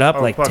that shit up.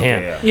 Oh, like, fuck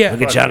damn, yeah. Yeah.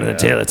 look at Fuck Jonathan yeah.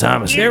 Taylor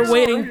Thomas. They're Yeah.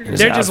 waiting. His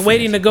They're just outfits.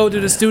 waiting to go to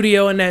the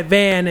studio in that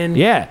van and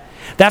Yeah.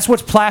 That's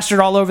what's plastered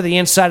all over the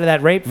inside of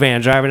that rape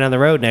van driving down the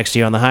road next to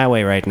you on the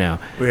highway right now.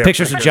 We have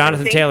Pictures of pictures.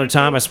 Jonathan Taylor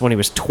Thomas when he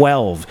was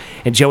 12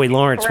 and Joey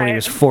Lawrence when he Right.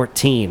 was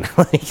 14.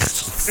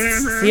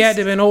 he had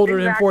to have been older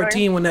than Exactly.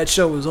 14 when that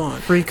show was on.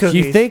 Free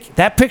cookies. You think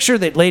that picture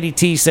that Lady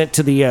T sent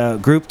to the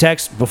group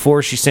text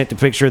before she sent the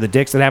picture of the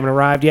dicks that haven't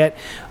arrived yet?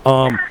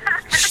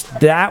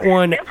 That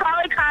one, It'll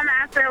probably come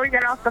after we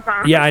get off the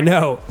phone. yeah, I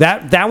know.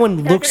 That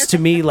one looks to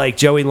me like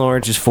Joey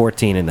Lawrence is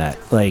 14 in that.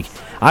 Like,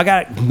 I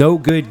got no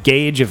good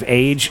gauge of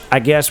age, I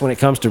guess, when it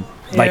comes to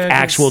like Yeah, 'cause-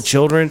 actual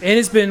children. And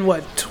it's been,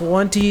 what,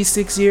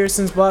 26 years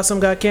since Blossom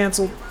got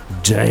canceled?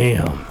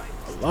 Damn.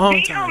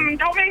 Long time. Damn,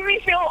 don't make me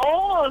feel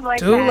old like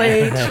Too that.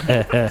 late.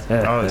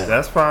 Oh,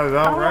 that's probably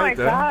about Oh right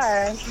my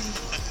then. gosh.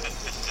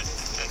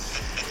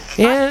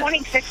 Yeah.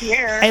 26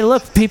 years. Hey,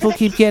 look, people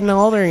keep getting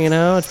older, you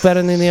know. It's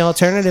better than the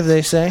alternative,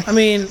 they say. I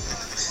mean,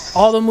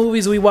 all the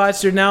movies we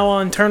watched are now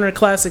on Turner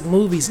Classic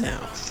Movies now.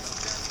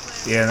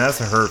 Yeah, and that's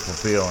a hurtful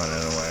feeling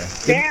in a way.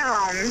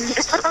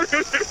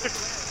 Damn.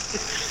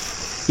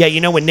 Yeah,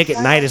 you know when Nick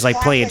at Night is like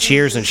playing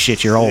Cheers and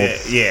shit, you're old.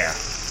 Yeah.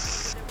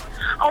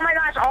 Oh my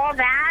gosh, all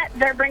that.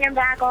 They're bringing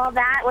back all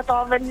that with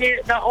all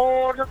the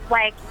old,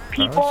 like,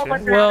 people Oh, shit.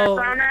 with Well,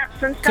 the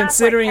grown-ups and stuff.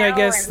 Considering, like I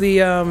guess,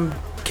 Kel the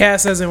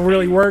cast hasn't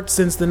really worked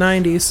since the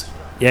 90s.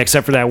 Yeah,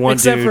 except for that one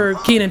Except dude. for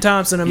Keenan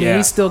Thompson. I mean, Yeah.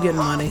 he's still getting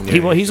money.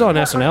 He's on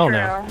and- SNL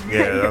now.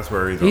 Yeah, that's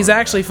where he's He's on.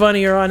 actually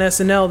funnier on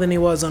SNL than he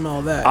was on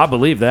all that. I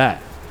believe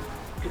that.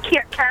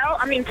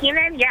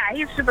 Keenan, yeah,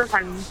 he's super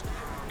funny.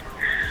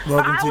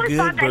 Welcome I to always Good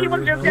thought that he was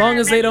Burger. just As long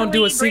as they don't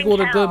do a eventually sequel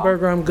to bring Good Kel.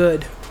 Burger, I'm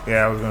good.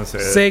 Yeah, I was gonna say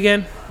that. Say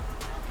again?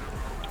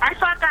 I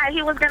thought that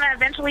he was going to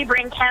eventually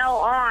bring Kel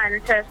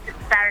on to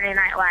Saturday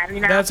Night Live.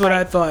 You know, That's what I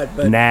like, thought,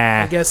 but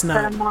Nah. I guess put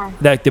not. him on.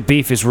 Like the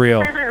beef is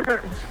real.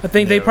 I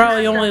think they Yeah.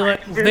 probably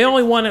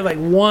only wanted like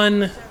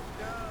one.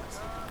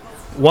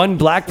 One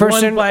black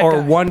person black or guy.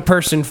 one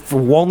person for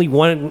only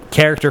one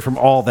character from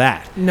all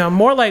that. No,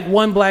 more like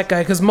one black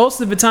guy, because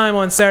most of the time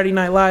on Saturday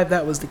Night Live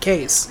that was the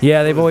case.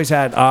 Yeah, they've always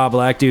had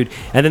black dude,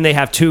 and then they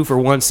have two for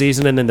one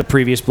season, and then the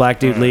previous black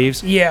dude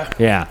leaves. Yeah.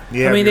 Yeah.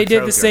 Yeah, I mean, they good did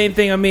token. the same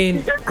thing. I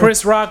mean,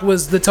 Chris Rock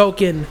was the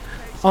token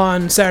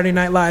on Saturday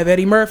Night Live.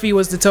 Eddie Murphy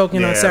was the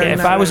token on Yeah. Saturday If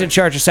Night I Live. was in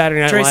charge of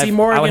Saturday Night Tracy Live, I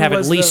Morgan would have at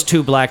was least the-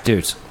 2 black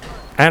dudes,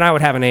 and I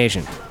would have an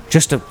Asian,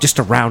 just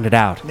to round it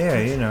out. Yeah,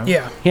 you know.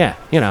 Yeah. Yeah,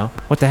 you know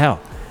what the hell?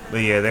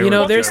 But yeah, they You were know,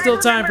 just- there's still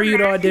time for you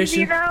to Remember Mad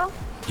audition. TV, though?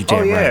 You Oh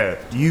damn yeah, right.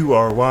 you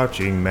are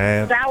watching,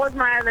 man. That was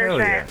my other Hell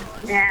shit.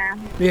 Yeah.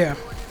 Yeah.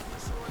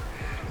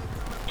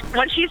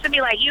 When she used to be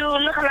like, you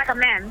looking like a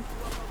man.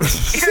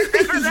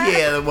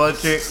 Yeah, the one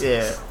chick.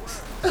 Yeah.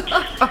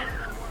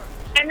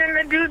 And then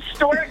the dude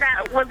Stuart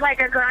that was like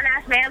a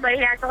grown-ass man, but he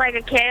acted like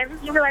a kid.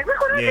 You'd be like,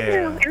 look what I Yeah. can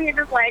do. And he'd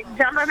just like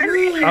jump up in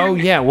the air. Oh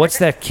yeah, what's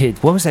that kid?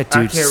 What was that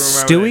I dude? can't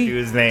remember Stewie? that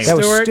dude's name. That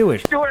was Stewart? Stewart.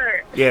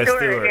 Stuart. Yeah, Stuart,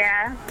 Stewart.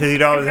 yeah. Because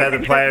he'd always had the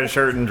plaid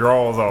shirt and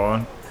drawers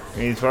on.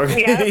 He's fucking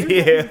Yeah.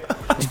 yeah.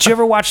 Did you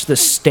ever watch The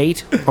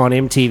State on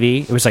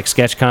MTV? It was like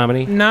sketch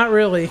comedy. Not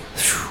really.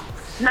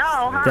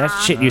 No, That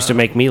shit used to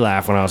make me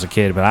laugh when I was a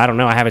kid, but I don't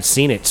know. I haven't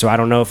seen it, so I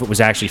don't know if it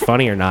was actually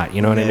funny or not.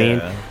 You know what I mean?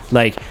 Yeah.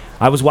 Like,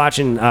 I was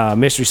watching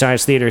Mystery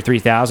Science Theater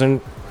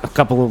 3000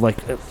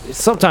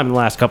 sometime in the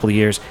last couple of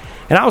years,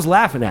 and I was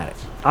laughing at it.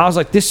 I was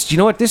like, you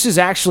know what? This is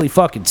actually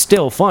fucking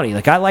still funny.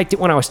 Like, I liked it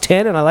when I was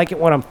 10, and I like it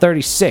when I'm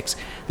 36.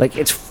 Like,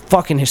 it's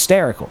fucking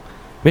hysterical.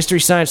 Mystery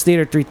Science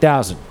Theater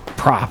 3000.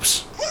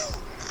 Props.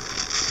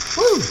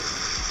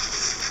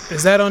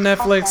 Is that on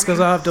Netflix?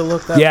 Because I'll have to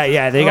look that up.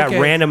 Yeah, they got Okay.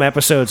 random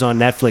episodes on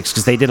Netflix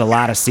because they did a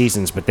lot of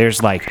seasons, but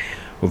there's like,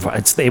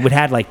 they would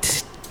have like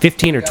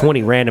 15 or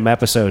 20 random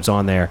episodes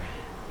on there.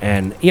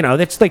 And, you know,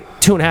 that's like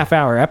 2.5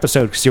 hour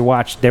episode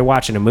because they're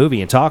watching a movie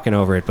and talking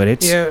over it, but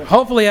it's, Yeah,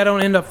 hopefully I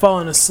don't end up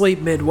falling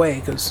asleep midway,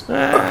 because,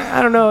 I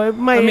don't know, it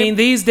might, I mean,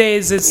 these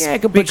days it's Yeah,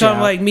 it could put you become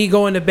out. like me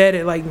going to bed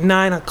at like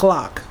 9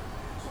 o'clock.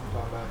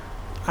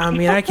 I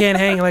mean, I can't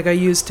hang like I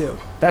used to.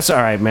 that's all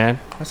right, man.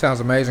 That sounds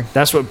amazing.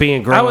 That's what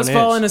being grown I was is.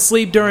 falling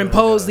asleep during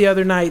Pose the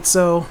other night,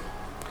 so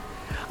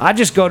I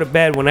just go to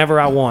bed whenever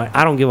I want.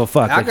 I don't give a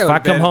fuck. I Like, go if to I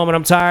come bed- home and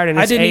I'm tired and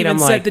I it's didn't 8, even I'm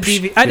set like, the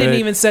 "Psh, I didn't good."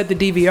 even set the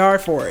DVR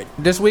for it.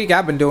 This week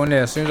I've been doing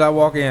this. As soon as I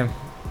walk in,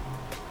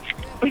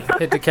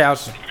 hit the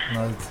couch.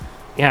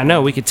 Yeah,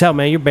 no, we could tell,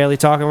 man. You're barely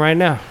talking right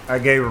now. I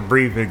gave a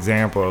brief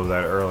example of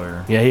that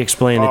earlier. Yeah, he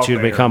explained that Oh, you'd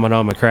been man. coming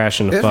home and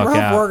crashing the It's fuck rough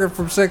out. working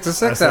from 6 to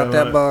 6 That's out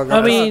that what- bug.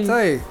 I mean, I'll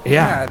tell you.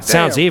 Yeah, God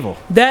sounds damn. evil.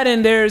 That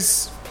and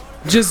there's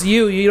just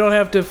you. You don't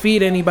have to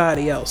feed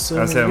anybody else. I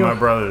mean, said you my don't-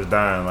 brother's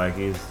dying. Like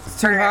he's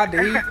It's too hot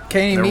to eat.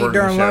 Can't even They're eat working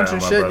during the shit lunch out and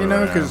of my shit, you brother know,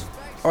 right now. because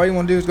all you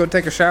want to do is go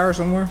take a shower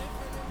somewhere,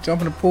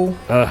 jump in the pool.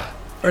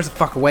 There's a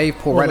fucking wave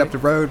pool right up the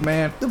road,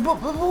 man.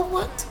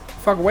 What?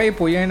 Fucking wave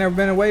pool. You ain't never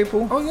been in a wave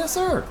pool? Oh, yes,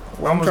 sir.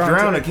 I almost trying to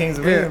drowned tell at Kings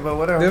of you. Eden, but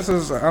whatever. This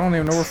is, I don't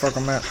even know where fuck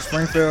I'm at.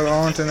 Springfield,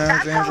 Arlington, that's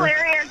Alexandria.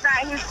 hilarious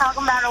that he's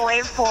talking about a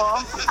wave pool.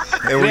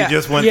 and we Yeah.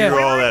 just went Yeah.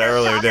 through all that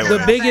earlier, didn't the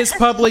we? biggest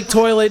public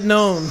toilet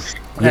known.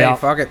 Hey, Yeah.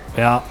 fuck it.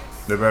 Yeah.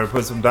 They better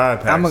put some dye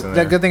packs in The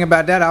there. good thing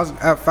about that,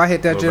 if I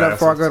hit that Little shit up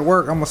before I go bastards. to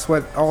work, I'm gonna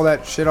sweat all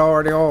that shit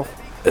already off.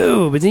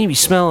 Ooh, but then you be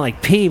smelling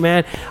like pee,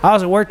 man. I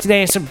was at work today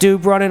and some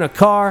dude brought in a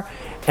car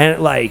and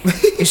it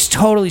just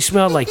totally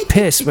smelled like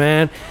piss,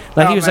 man.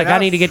 Like he Oh, was man, like, I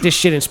need to get this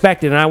shit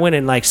inspected, and I went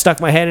and like stuck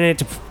my head in it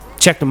to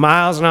check the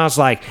miles, and I was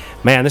like,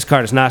 man, this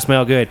car does not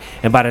smell good.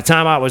 And by the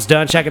time I was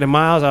done checking the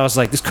miles, I was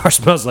like, this car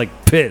smells like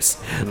piss,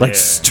 like Yeah.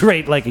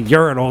 straight like a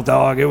urinal,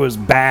 dog. It was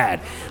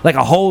bad, like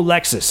a whole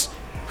Lexus.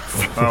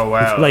 Oh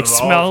wow! Like, Of all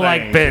smell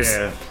like things, piss.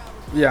 yeah.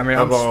 Yeah, I mean,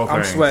 Of all I'm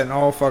things. sweating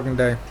all fucking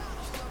day.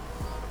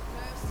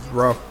 It's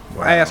rough.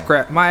 Wow. Ass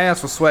crap. My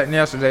ass was sweating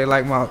yesterday.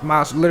 Like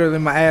literally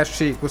my ass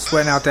cheek was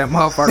sweating out that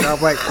motherfucker. I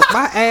was like,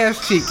 my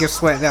ass cheek is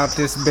sweating out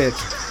this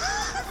bitch.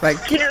 Like,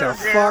 get the Ew,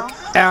 fuck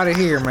out of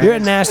here, man. You're a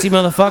nasty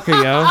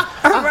motherfucker, yo.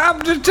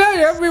 I'm just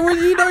telling you. I mean, when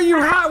you know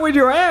you hot with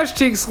your ass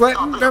cheek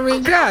sweating. I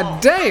mean, god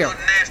damn.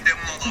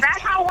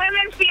 That's how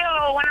women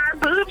feel when our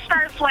boobs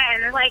start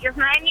sweating. It's like, there's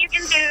nothing you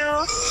can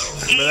do.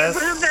 And your that's-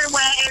 boobs are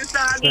wet and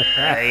soggy.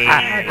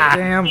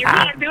 Damn. You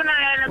can't do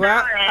nothing Well,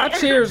 about I it.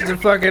 cheers the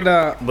fucking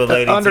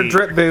lady under T.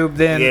 drip boob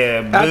then.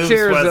 Yeah, I boob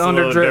cheers sweat's the a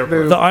under little drip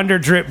different. The boob. under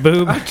drip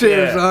boob.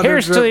 Cheers Yeah. the under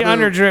Here's to drip the boob.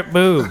 under drip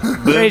boob.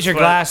 Raise your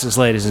sweat. glasses,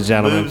 ladies and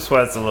gentlemen. Boob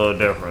sweat's a little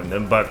different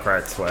than butt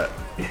crack sweat.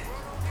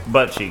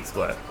 Butt cheek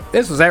sweat.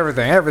 This was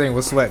everything. Everything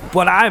was sweating.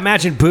 What I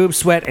imagine boob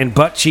sweat and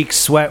butt cheek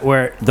sweat,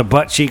 where the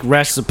butt cheek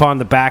rests upon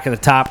the back of the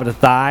top of the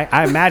thigh.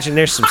 I imagine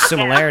there's some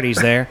similarities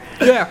there.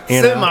 Yeah.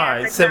 You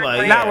know? Semi.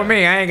 Not Not with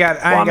me. I ain't got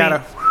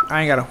a.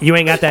 You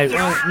ain't got that.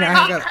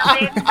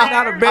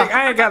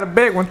 I ain't got a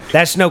big one.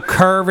 That's no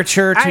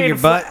curvature I to ain't your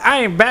butt.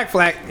 I ain't back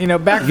flat. Back. You're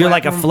flat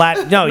like a from- flat.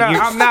 No, No,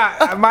 you're. I'm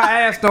not. My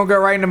ass don't go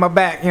right into my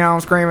back. You know,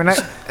 I'm screaming.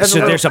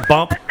 So there's a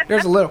bump,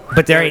 there's a little.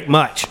 but there ain't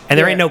much, and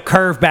there ain't no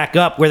curve back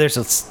up where there's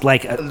a.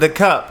 The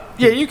cup.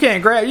 Yeah, you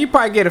can't grab. You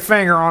probably get a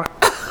finger on it.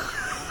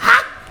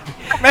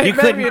 You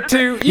couldn't. a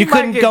two. You might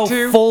couldn't get go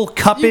two. full You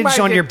cuppage might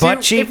on get your butt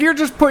two. cheek. If you're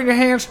just putting your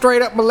hand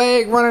straight up my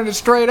leg, running it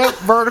straight up,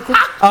 vertical.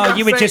 Oh,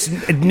 you would just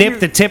nip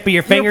the tip of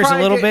your fingers a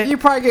little bit. You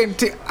probably getting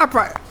two.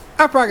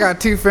 I probably got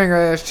 2 finger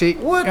ass cheek.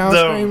 What I'm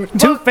the- screaming.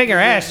 2 finger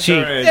ass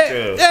cheek.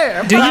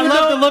 Yeah. Do I you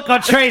love know? the look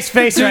on Trey's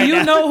face Do right you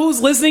now. know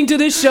who's listening to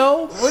this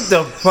show? What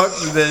the fuck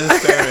is this?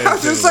 I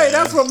was just saying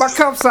that's what my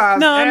cup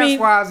size No, I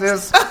mean- ass-wise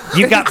is.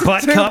 You got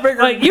butt 2 cup.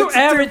 finger- Like you're it's a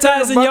 2 finger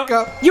advertising butt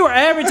cup. you are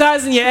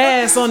advertising your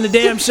ass on the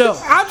damn show.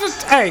 I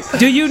just hey.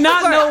 Do you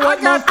not Look, know what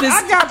I got, month this?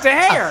 I got the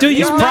hair. Do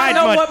you It's not Pride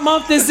know Month. what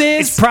month this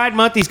It's is? Pride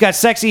Month. He's got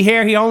sexy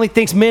hair. He only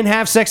thinks men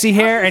have sexy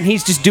hair, and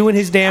he's just doing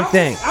his damn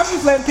thing. I'm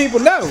just letting people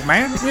know,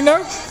 man. You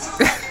know.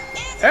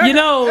 You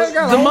know,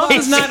 the month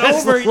is not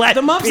Just over. let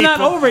The month's not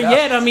people over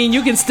yet. I mean,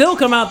 you can still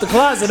come out the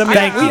closet. I mean,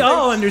 Thank we you.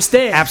 all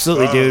understand.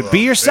 Absolutely, dude. Be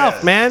yourself,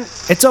 yeah. man.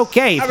 It's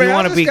okay if I mean, you I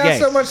want to just be got gay.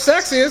 so much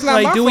sexy. It's not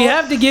Like, my do we fault.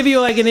 have to give you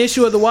like an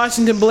issue of the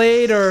Washington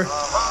Blade or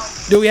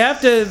Do we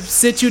have to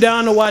sit you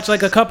down to watch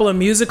like a couple of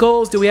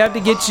musicals? Do we have to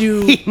get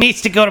you? He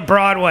needs to go to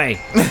Broadway.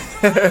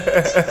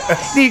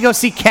 Need to go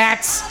see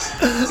Cats.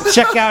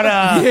 Check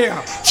out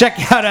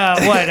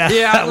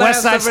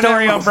West Side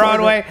Story on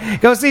Broadway.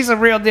 Go see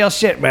some real deal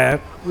shit, man.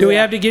 Do we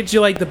have to get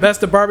you like the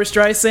best of Barbra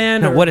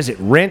Streisand? No, or- what is it?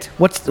 Rent?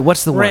 What's the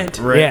Rent.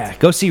 one? Yeah,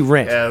 go see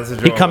Rent. Yeah, that's a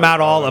He joke. come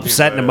out all Oh,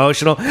 upset and people-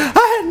 emotional. I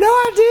had no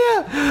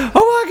idea.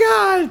 Oh my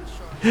god,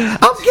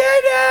 I'm gay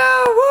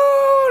now.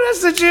 Woo,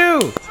 that's the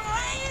Jew.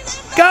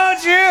 Go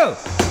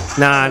Jew.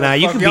 Nah,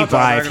 you fuck can y'all be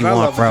bi talking if you about? I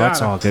want, love bro. It's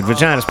vagina. all good.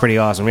 Vagina's pretty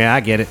awesome. Yeah, I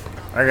get it.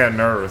 I got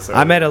nervous.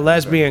 I met a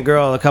lesbian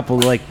girl a couple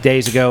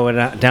days ago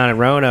down in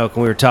Roanoke,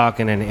 and we were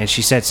talking, and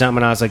she said something,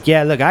 and I was like,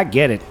 "Yeah, look, I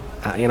get it.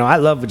 I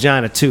love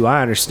vagina too.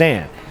 I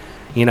understand."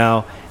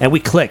 And we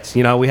clicked.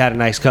 We had a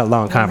nice,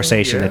 long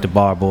conversation Yeah. at the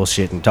bar,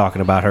 bullshit, and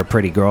talking about her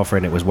pretty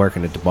girlfriend that was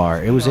working at the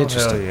bar. It was Hell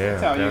interesting. yeah.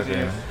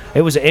 Goddamn.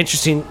 It was an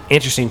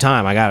interesting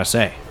time, I gotta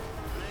say.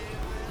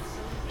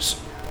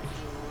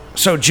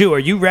 So, Jew, are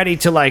you ready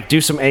to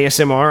do some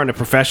ASMR on a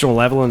professional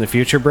level in the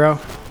future, bro?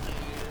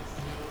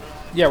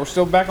 Yeah, we're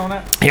still back on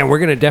that. Yeah, we're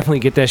gonna definitely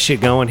get that shit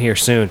going here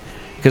soon,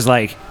 because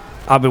I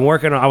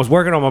was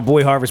working on my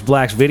boy Harvest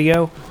Black's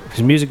video,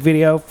 his music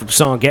video for the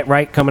song "Get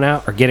Right" coming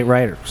out, or "Get It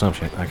Right" or some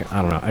shit. I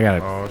don't know. I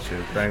gotta. Oh shit.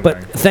 Bang, But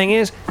bang. the thing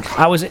is,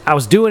 I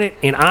was doing it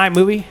in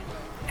iMovie,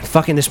 and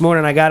fucking this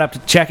morning I got up to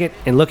check it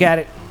and look at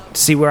it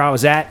to see where I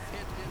was at.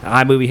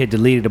 iMovie had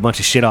deleted a bunch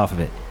of shit off of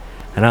it,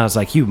 and I was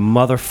like, "You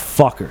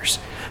motherfuckers!"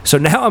 So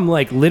now I'm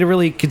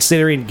literally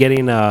considering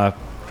getting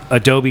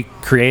Adobe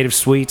Creative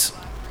Suites.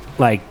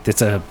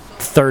 It's a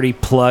 30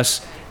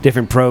 plus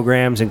different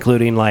programs,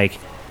 including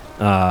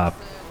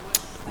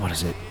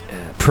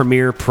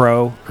Premiere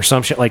Pro or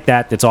some shit like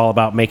that. That's all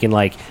about making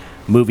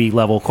movie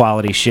level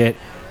quality shit.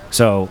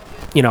 So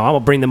I'm gonna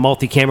bring the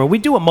multi-camera. We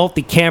do a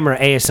multi-camera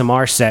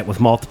ASMR set with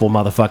multiple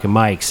motherfucking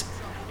mics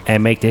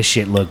and make this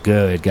shit look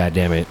good. God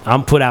damn it!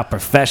 I'm put out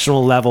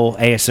professional level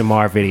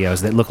ASMR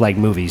videos that look like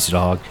movies,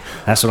 dog.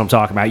 That's what I'm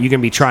talking about. You're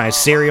gonna be trying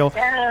cereal.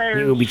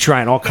 You're gonna be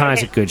trying all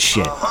kinds of good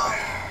shit.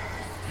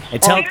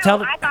 And tell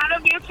the. I thought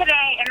of you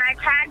today, and I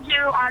tagged you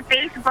on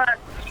Facebook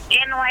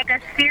in a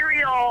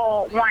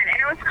cereal one, and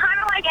it was kind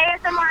of like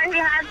ASMR.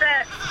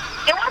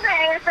 It wasn't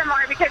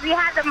ASMR because he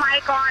had the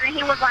mic on, and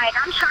he was like,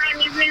 "I'm trying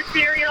these new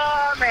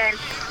cereals and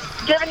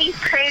giving these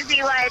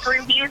crazy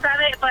reviews of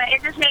it," but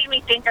it just made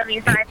me think of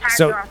you, so I tagged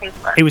you on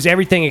Facebook. It was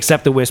everything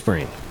except the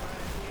whispering.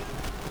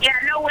 Yeah,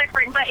 no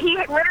whispering, but he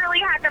literally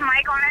had the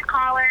mic on his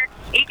collar.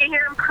 You can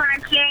hear him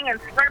crunching and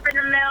slurping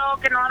the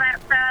milk and all that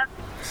stuff.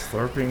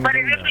 Slurping. But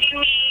it just made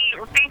me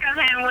think of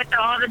him with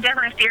all the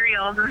different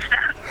cereals and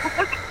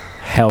stuff.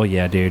 Hell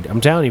yeah, dude! I'm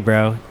telling you,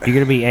 bro. You're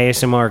gonna be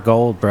ASMR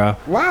gold, bro.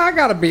 Why I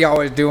gotta be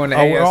always doing the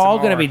Oh, we're all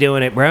ASMR? gonna be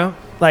doing it, bro.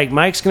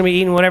 Mike's gonna be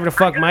eating whatever the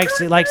fuck Mike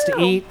likes to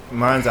eat.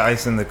 Mine's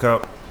ice in the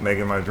cup,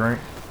 making my drink.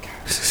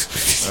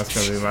 That's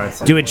gonna be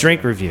my. Doing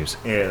drink reviews.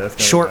 Yeah, that's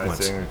gonna Short be my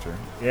ones. signature.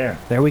 Yeah.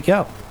 There we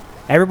go.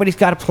 Everybody's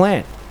got a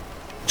plan.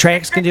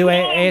 Trax can do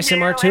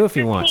ASMR too if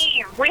he wants.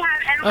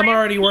 I'm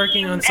already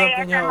working on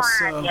something else,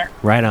 so-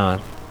 Right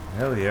on.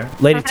 Hell yeah.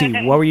 Lady T,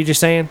 what were you just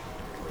saying?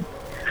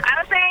 I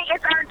was saying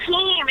it's our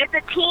team. It's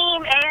a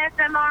team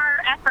ASMR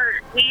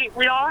effort.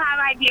 We all have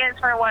ideas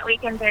for what we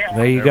can do.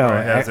 There you go.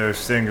 Everybody has their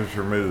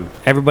signature move.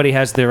 Everybody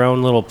has their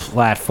own little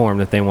platform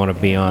that they want to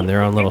be on,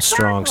 their own little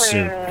strong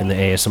suit Exactly. in the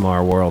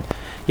ASMR world.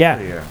 Yeah,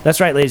 Yeah.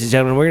 that's right, ladies and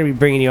gentlemen. We're going to be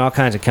bringing you all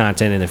kinds of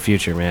content in the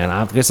future, man.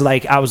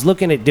 I was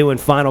looking at doing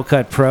Final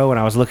Cut Pro and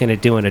I was looking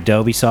at doing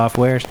Adobe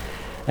softwares.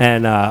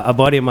 And a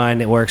buddy of mine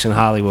that works in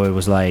Hollywood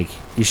was like,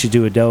 you should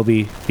do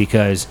Adobe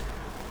because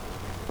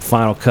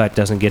Final Cut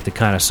doesn't get the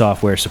kind of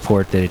software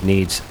support that it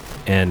needs.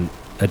 And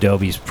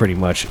Adobe's pretty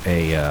much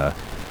a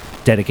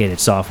dedicated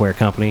software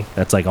company.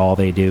 That's all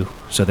they do.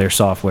 So their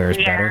software is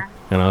Yeah. better.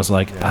 And I was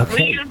like, We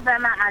okay. use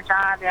them at my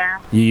job, yeah.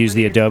 You use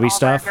the Adobe All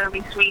stuff?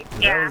 Adobe Suite.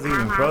 That Yeah. was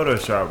even mhm.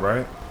 Photoshop,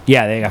 right?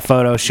 Yeah, they got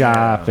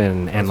Photoshop Yeah,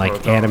 and that's what I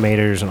thought.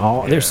 animators and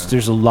all. Yeah.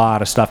 There's a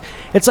lot of stuff.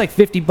 It's like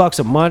 $50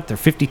 a month or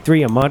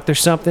 $53 a month or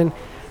something,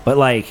 but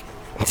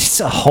it's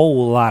a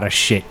whole lot of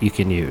shit you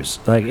can use.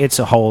 It's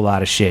a whole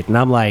lot of shit, and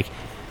I'm like,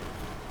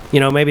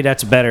 maybe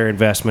that's a better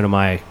investment of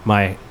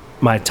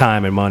my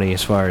time and money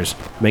as far as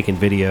making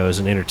videos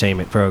and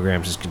entertainment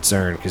programs is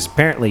concerned. Because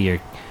apparently you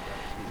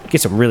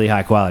get some really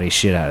high quality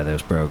shit out of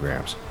those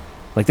programs.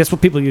 That's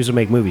what people use to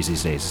make movies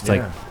these days. It's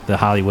Yeah. the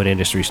Hollywood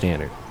industry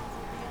standard.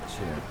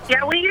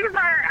 Yeah, we use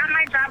at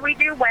my job, we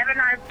do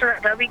webinars through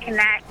Adobe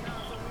Connect.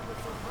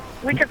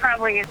 We could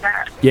probably use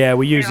that. Yeah,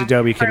 we use you know,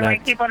 Adobe for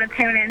Connect. people to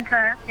tune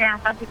into. Yeah,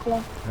 that'd be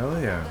cool.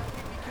 Hell yeah.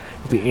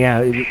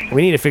 Yeah,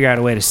 we need to figure out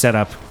a way to set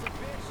up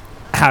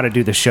how to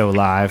do the show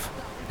live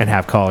and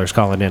have callers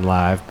calling in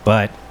live.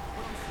 But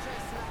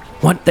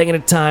one thing at a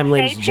time,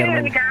 ladies Stay and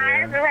gentlemen. tuned,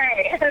 guys.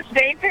 Right.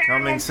 Stay tuned.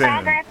 Coming when soon.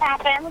 progress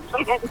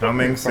happens.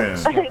 Coming soon.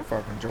 Fucking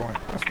joint.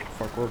 That's what the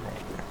fuck we're going to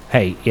do.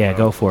 Hey, yeah,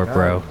 go for it,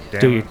 bro.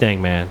 damn Do it. your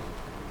thing, man.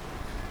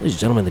 Ladies and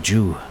gentlemen, the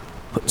Jew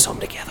putting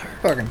something together.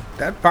 Fucking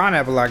that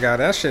pineapple I got,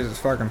 that shit is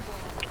fucking.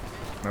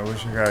 I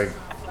wish I could.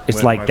 It's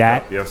wet like my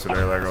that? cup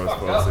yesterday, like I was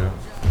supposed to.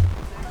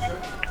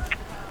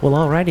 Well,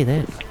 alrighty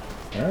then.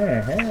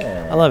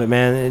 I love it,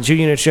 man. The Jew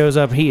Unit shows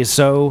up. He is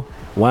so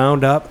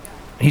wound up.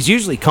 He's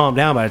usually calmed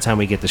down by the time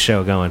we get the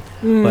show going.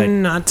 But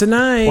Not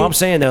tonight. well, I'm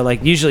saying though,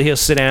 like usually he'll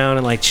sit down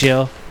and like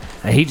chill.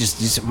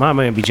 And my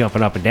man be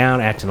jumping up and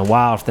down, acting a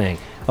wild thing.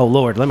 Oh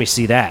Lord, let me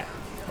see that.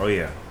 Oh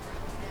yeah.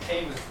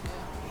 Came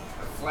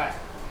flat.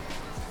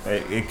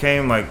 It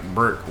came like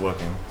brick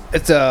looking.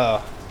 It's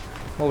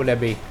what would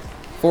that be?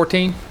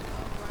 14.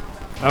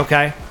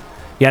 Okay.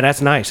 Yeah,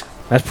 that's nice.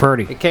 That's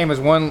pretty. It came as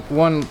one.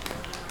 One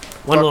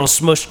little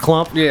smushed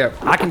clump. Yeah.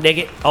 I can dig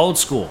it. Old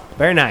school.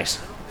 Very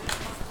nice.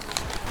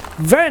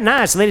 Very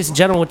nice, ladies and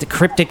gentlemen, with the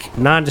cryptic,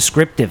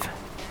 non-descriptive.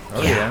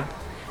 Oh yeah.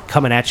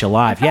 Coming at you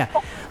live. Yeah.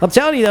 I'm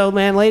telling you, though,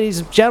 man, ladies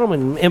and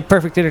gentlemen,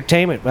 Imperfect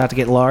Entertainment about to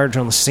get large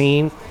on the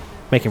scene,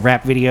 making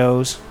rap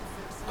videos.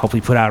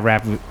 Hopefully put out a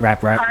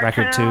rap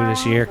record, too,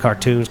 this year.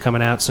 Cartoons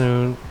coming out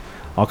soon.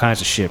 All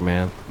kinds of shit,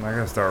 man. I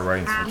gotta start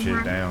writing some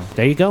shit down.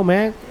 There you go,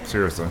 man.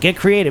 Seriously. Get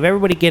creative.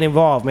 Everybody get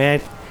involved,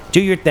 man.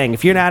 Do your thing.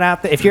 If you're not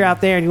out there, if you're out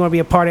there and you want to be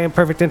a part of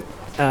Imperfect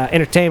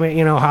Entertainment,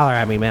 you know, holler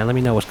at me, man. Let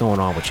me know what's going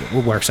on with you.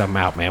 We'll work something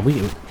out, man.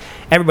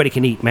 Everybody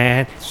can eat,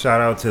 man. Shout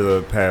out to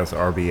the past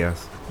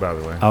RBS, by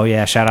the way. Oh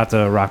yeah, shout out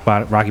to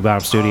Rocky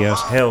Bottom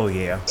Studios. Hell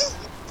yeah.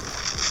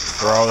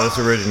 Where all this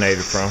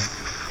originated from.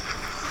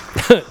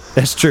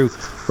 That's true.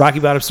 Rocky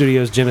Bottom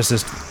Studios,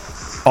 Genesis,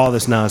 all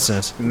this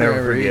nonsense. Never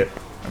Never forget.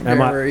 And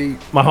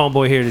my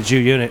homeboy here, the Jew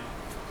Unit,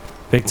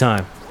 big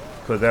time.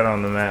 Put that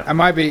on the map. I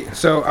might be.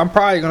 So I'm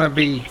probably gonna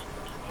be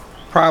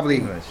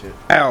That shit.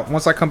 out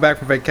once I come back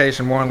from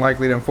vacation. More than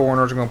likely, them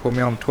foreigners are gonna put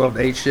me on the 12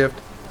 to 8 shift.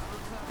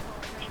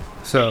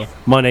 So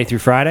Monday through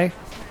Friday.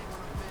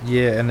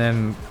 yeah, and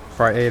then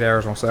probably 8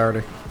 hours on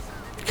Saturday.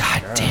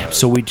 God damn.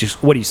 So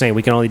what are you saying?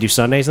 We can only do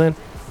Sundays then?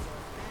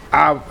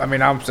 I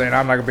mean, I'm saying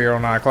I'm not gonna be here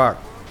on 9 o'clock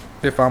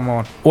if I'm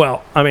on.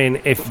 Well, I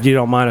mean, if you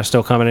don't mind us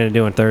still coming in and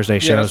doing Thursday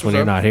that's shows when what's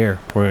you're up. not here,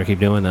 we're gonna keep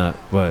doing that.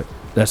 But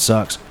that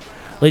sucks.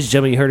 Ladies and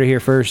gentlemen, you heard it here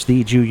first.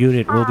 The Jew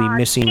Unit will be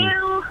missing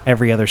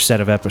every other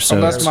set of episodes.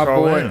 Unless my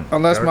call boy, in.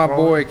 unless Gotta my call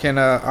boy can,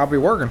 I'll be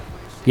working.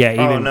 Yeah,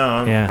 even Oh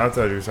no, yeah. I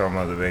thought you were talking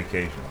about the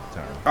vacation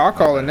time. I'll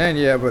call it then,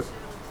 yeah, but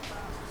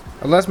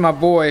unless my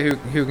boy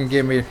who can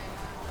get me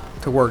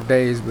to work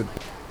days, but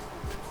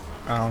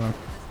I don't know.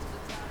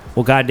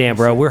 Well, goddamn,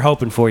 bro, we're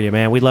hoping for you,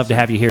 man. We'd love to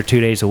have you here 2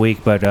 days a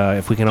week, but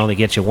if we can only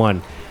get you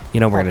one, you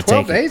know, we're gonna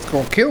 12 take to it. 8's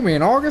gonna kill me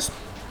in August.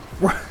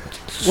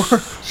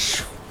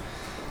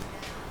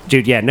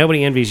 Dude, yeah,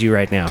 nobody envies you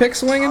right now. Pick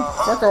swinging,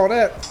 fuck all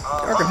that.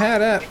 I can have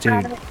that.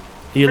 Dude,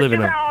 you live You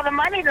in got a... all the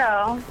money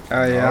though.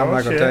 Oh yeah, I'm Oh,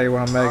 not gonna shit. tell you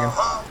what I'm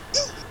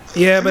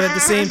making. Yeah, but at the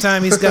same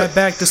time, he's got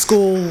back to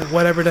school,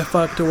 whatever the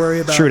fuck to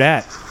worry about. True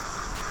that.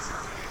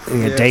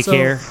 Yeah,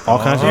 daycare, all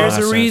kinds of There's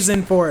nonsense. a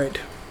reason for it.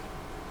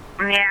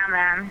 Yeah,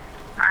 man.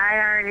 I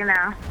already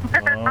know.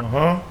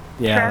 Uh-huh.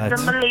 Yeah,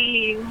 Trust and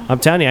believe. I'm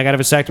telling you, I got a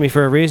vasectomy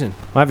for a reason.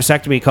 My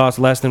vasectomy costs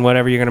less than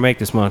whatever you're going to make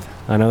this month.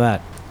 I know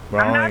that. But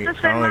I'm I about only, to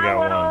I send only my got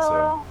little, one,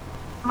 so.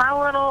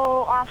 my little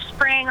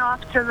offspring off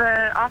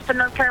to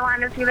North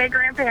Carolina to see their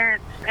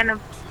grandparents in a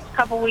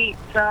couple weeks.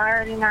 So I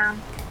already know.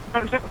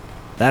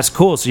 That's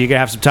cool. So you're going to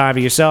have some time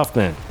to yourself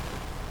then.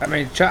 I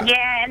mean,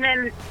 Yeah, and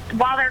then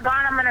while they're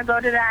gone, I'm gonna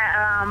go to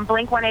that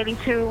Blink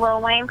 182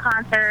 Lil Wayne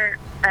concert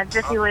at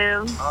Jiffy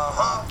Lube.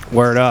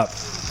 Word up.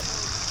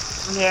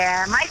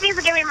 Yeah, Mike needs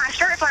to give me my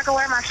shirt so I can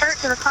wear my shirt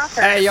to the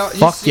concert. hey y'all.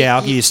 Fuck yeah,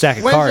 I'll give you a stack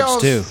of when's cards,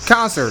 y'all's too.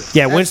 Concert.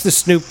 Yeah, when's the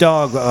Snoop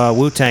Dogg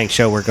Wu-Tang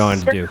show we're going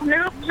to The do?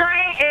 Snoop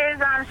joint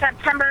is on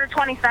September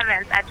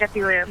 27th at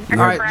Jiffy Lube. It's All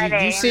a right. Friday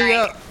Did you see?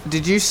 night.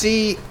 Did you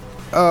see?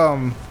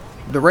 The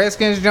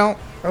Redskins jump?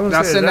 Did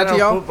I send that to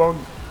y'all?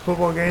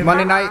 Football game?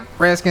 Monday night,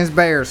 Redskins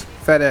Bears,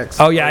 FedEx.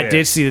 Oh, yeah, Oh, I yeah.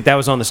 did see that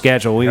was on the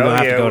schedule. We're going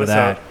to have to go to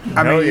that.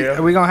 I mean, yeah.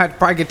 we're gonna have to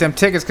probably get them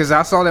tickets because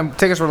I saw them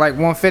tickets were like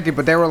 150,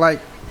 but they were like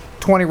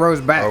 20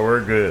 rows back. Oh,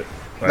 we're good.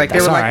 Like they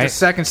That's were like alright. the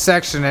second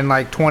section and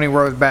like 20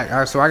 rows back. All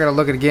right, so I gotta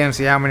look at it again and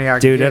see how many I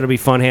can Dude, get. that'll be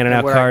fun handing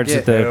out what I cards get.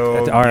 at the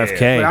Hell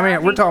RFK. But I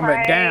mean, we're talking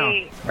about down,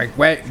 Right. like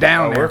way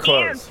down Oh, there. we're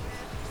close.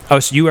 Oh,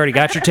 so you already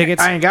got your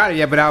tickets? I ain't got it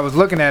yet, but I was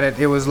looking at it.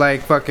 It was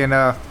like fucking,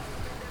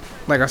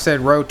 like I said,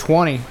 row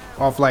 20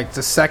 off like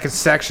the second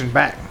section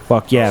back.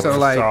 Fuck yeah. So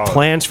like, Solid.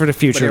 Plans for the But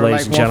future, they were ladies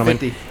like and gentlemen.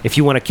 150. If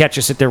you want to catch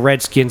us at the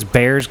Redskins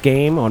Bears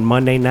game on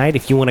Monday night,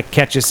 if you want to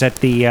catch us at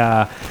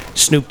the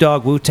Snoop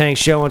Dogg Wu-Tang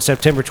show on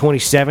September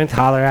 27th,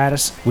 holler at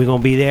us. We're going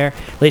to be there.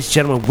 Ladies and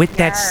gentlemen, with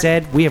that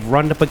said, we have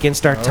run up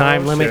against our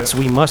time limit, shit. so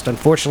we must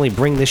unfortunately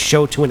bring this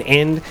show to an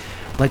end.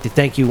 I'd like to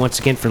thank you once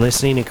again for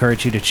listening.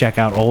 Encourage you to check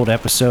out old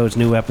episodes,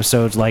 new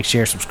episodes, like,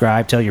 share,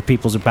 subscribe, tell your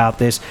peoples about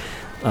this.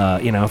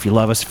 You know, if you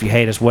love us, if you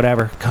hate us,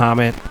 whatever,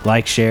 comment,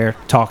 like, share,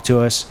 talk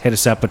to us. Hit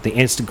us up at the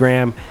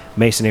Instagram,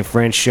 Mason and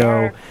Friends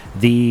Show,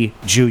 the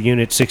Jew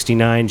Unit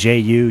 69,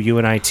 JU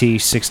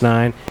UNIT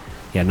 69.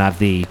 Yeah, not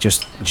the,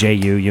 just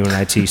JU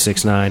UNIT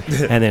 69.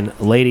 And then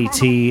Lady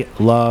T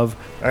Love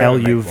I gotta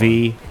make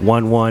LUV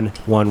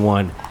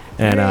 1111.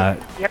 And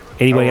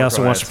anybody I'll else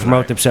who work on wants that to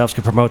promote tonight. themselves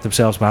can promote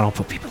themselves, but I don't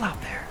put people out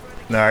there.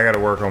 No, I got to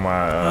work on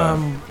my.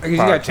 you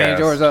gotta change podcast.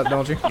 yours up,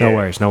 don't you? No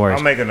worries, no worries.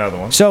 I'll make another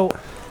one. So,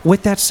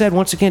 with that said,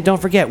 once again,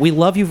 don't forget, we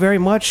love you very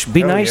much.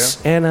 Be Hell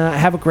nice and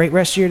have a great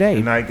rest of your day.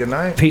 Good night. Good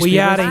night. Peace. We be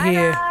with out you. of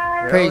here.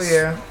 Hell Peace.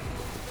 yeah.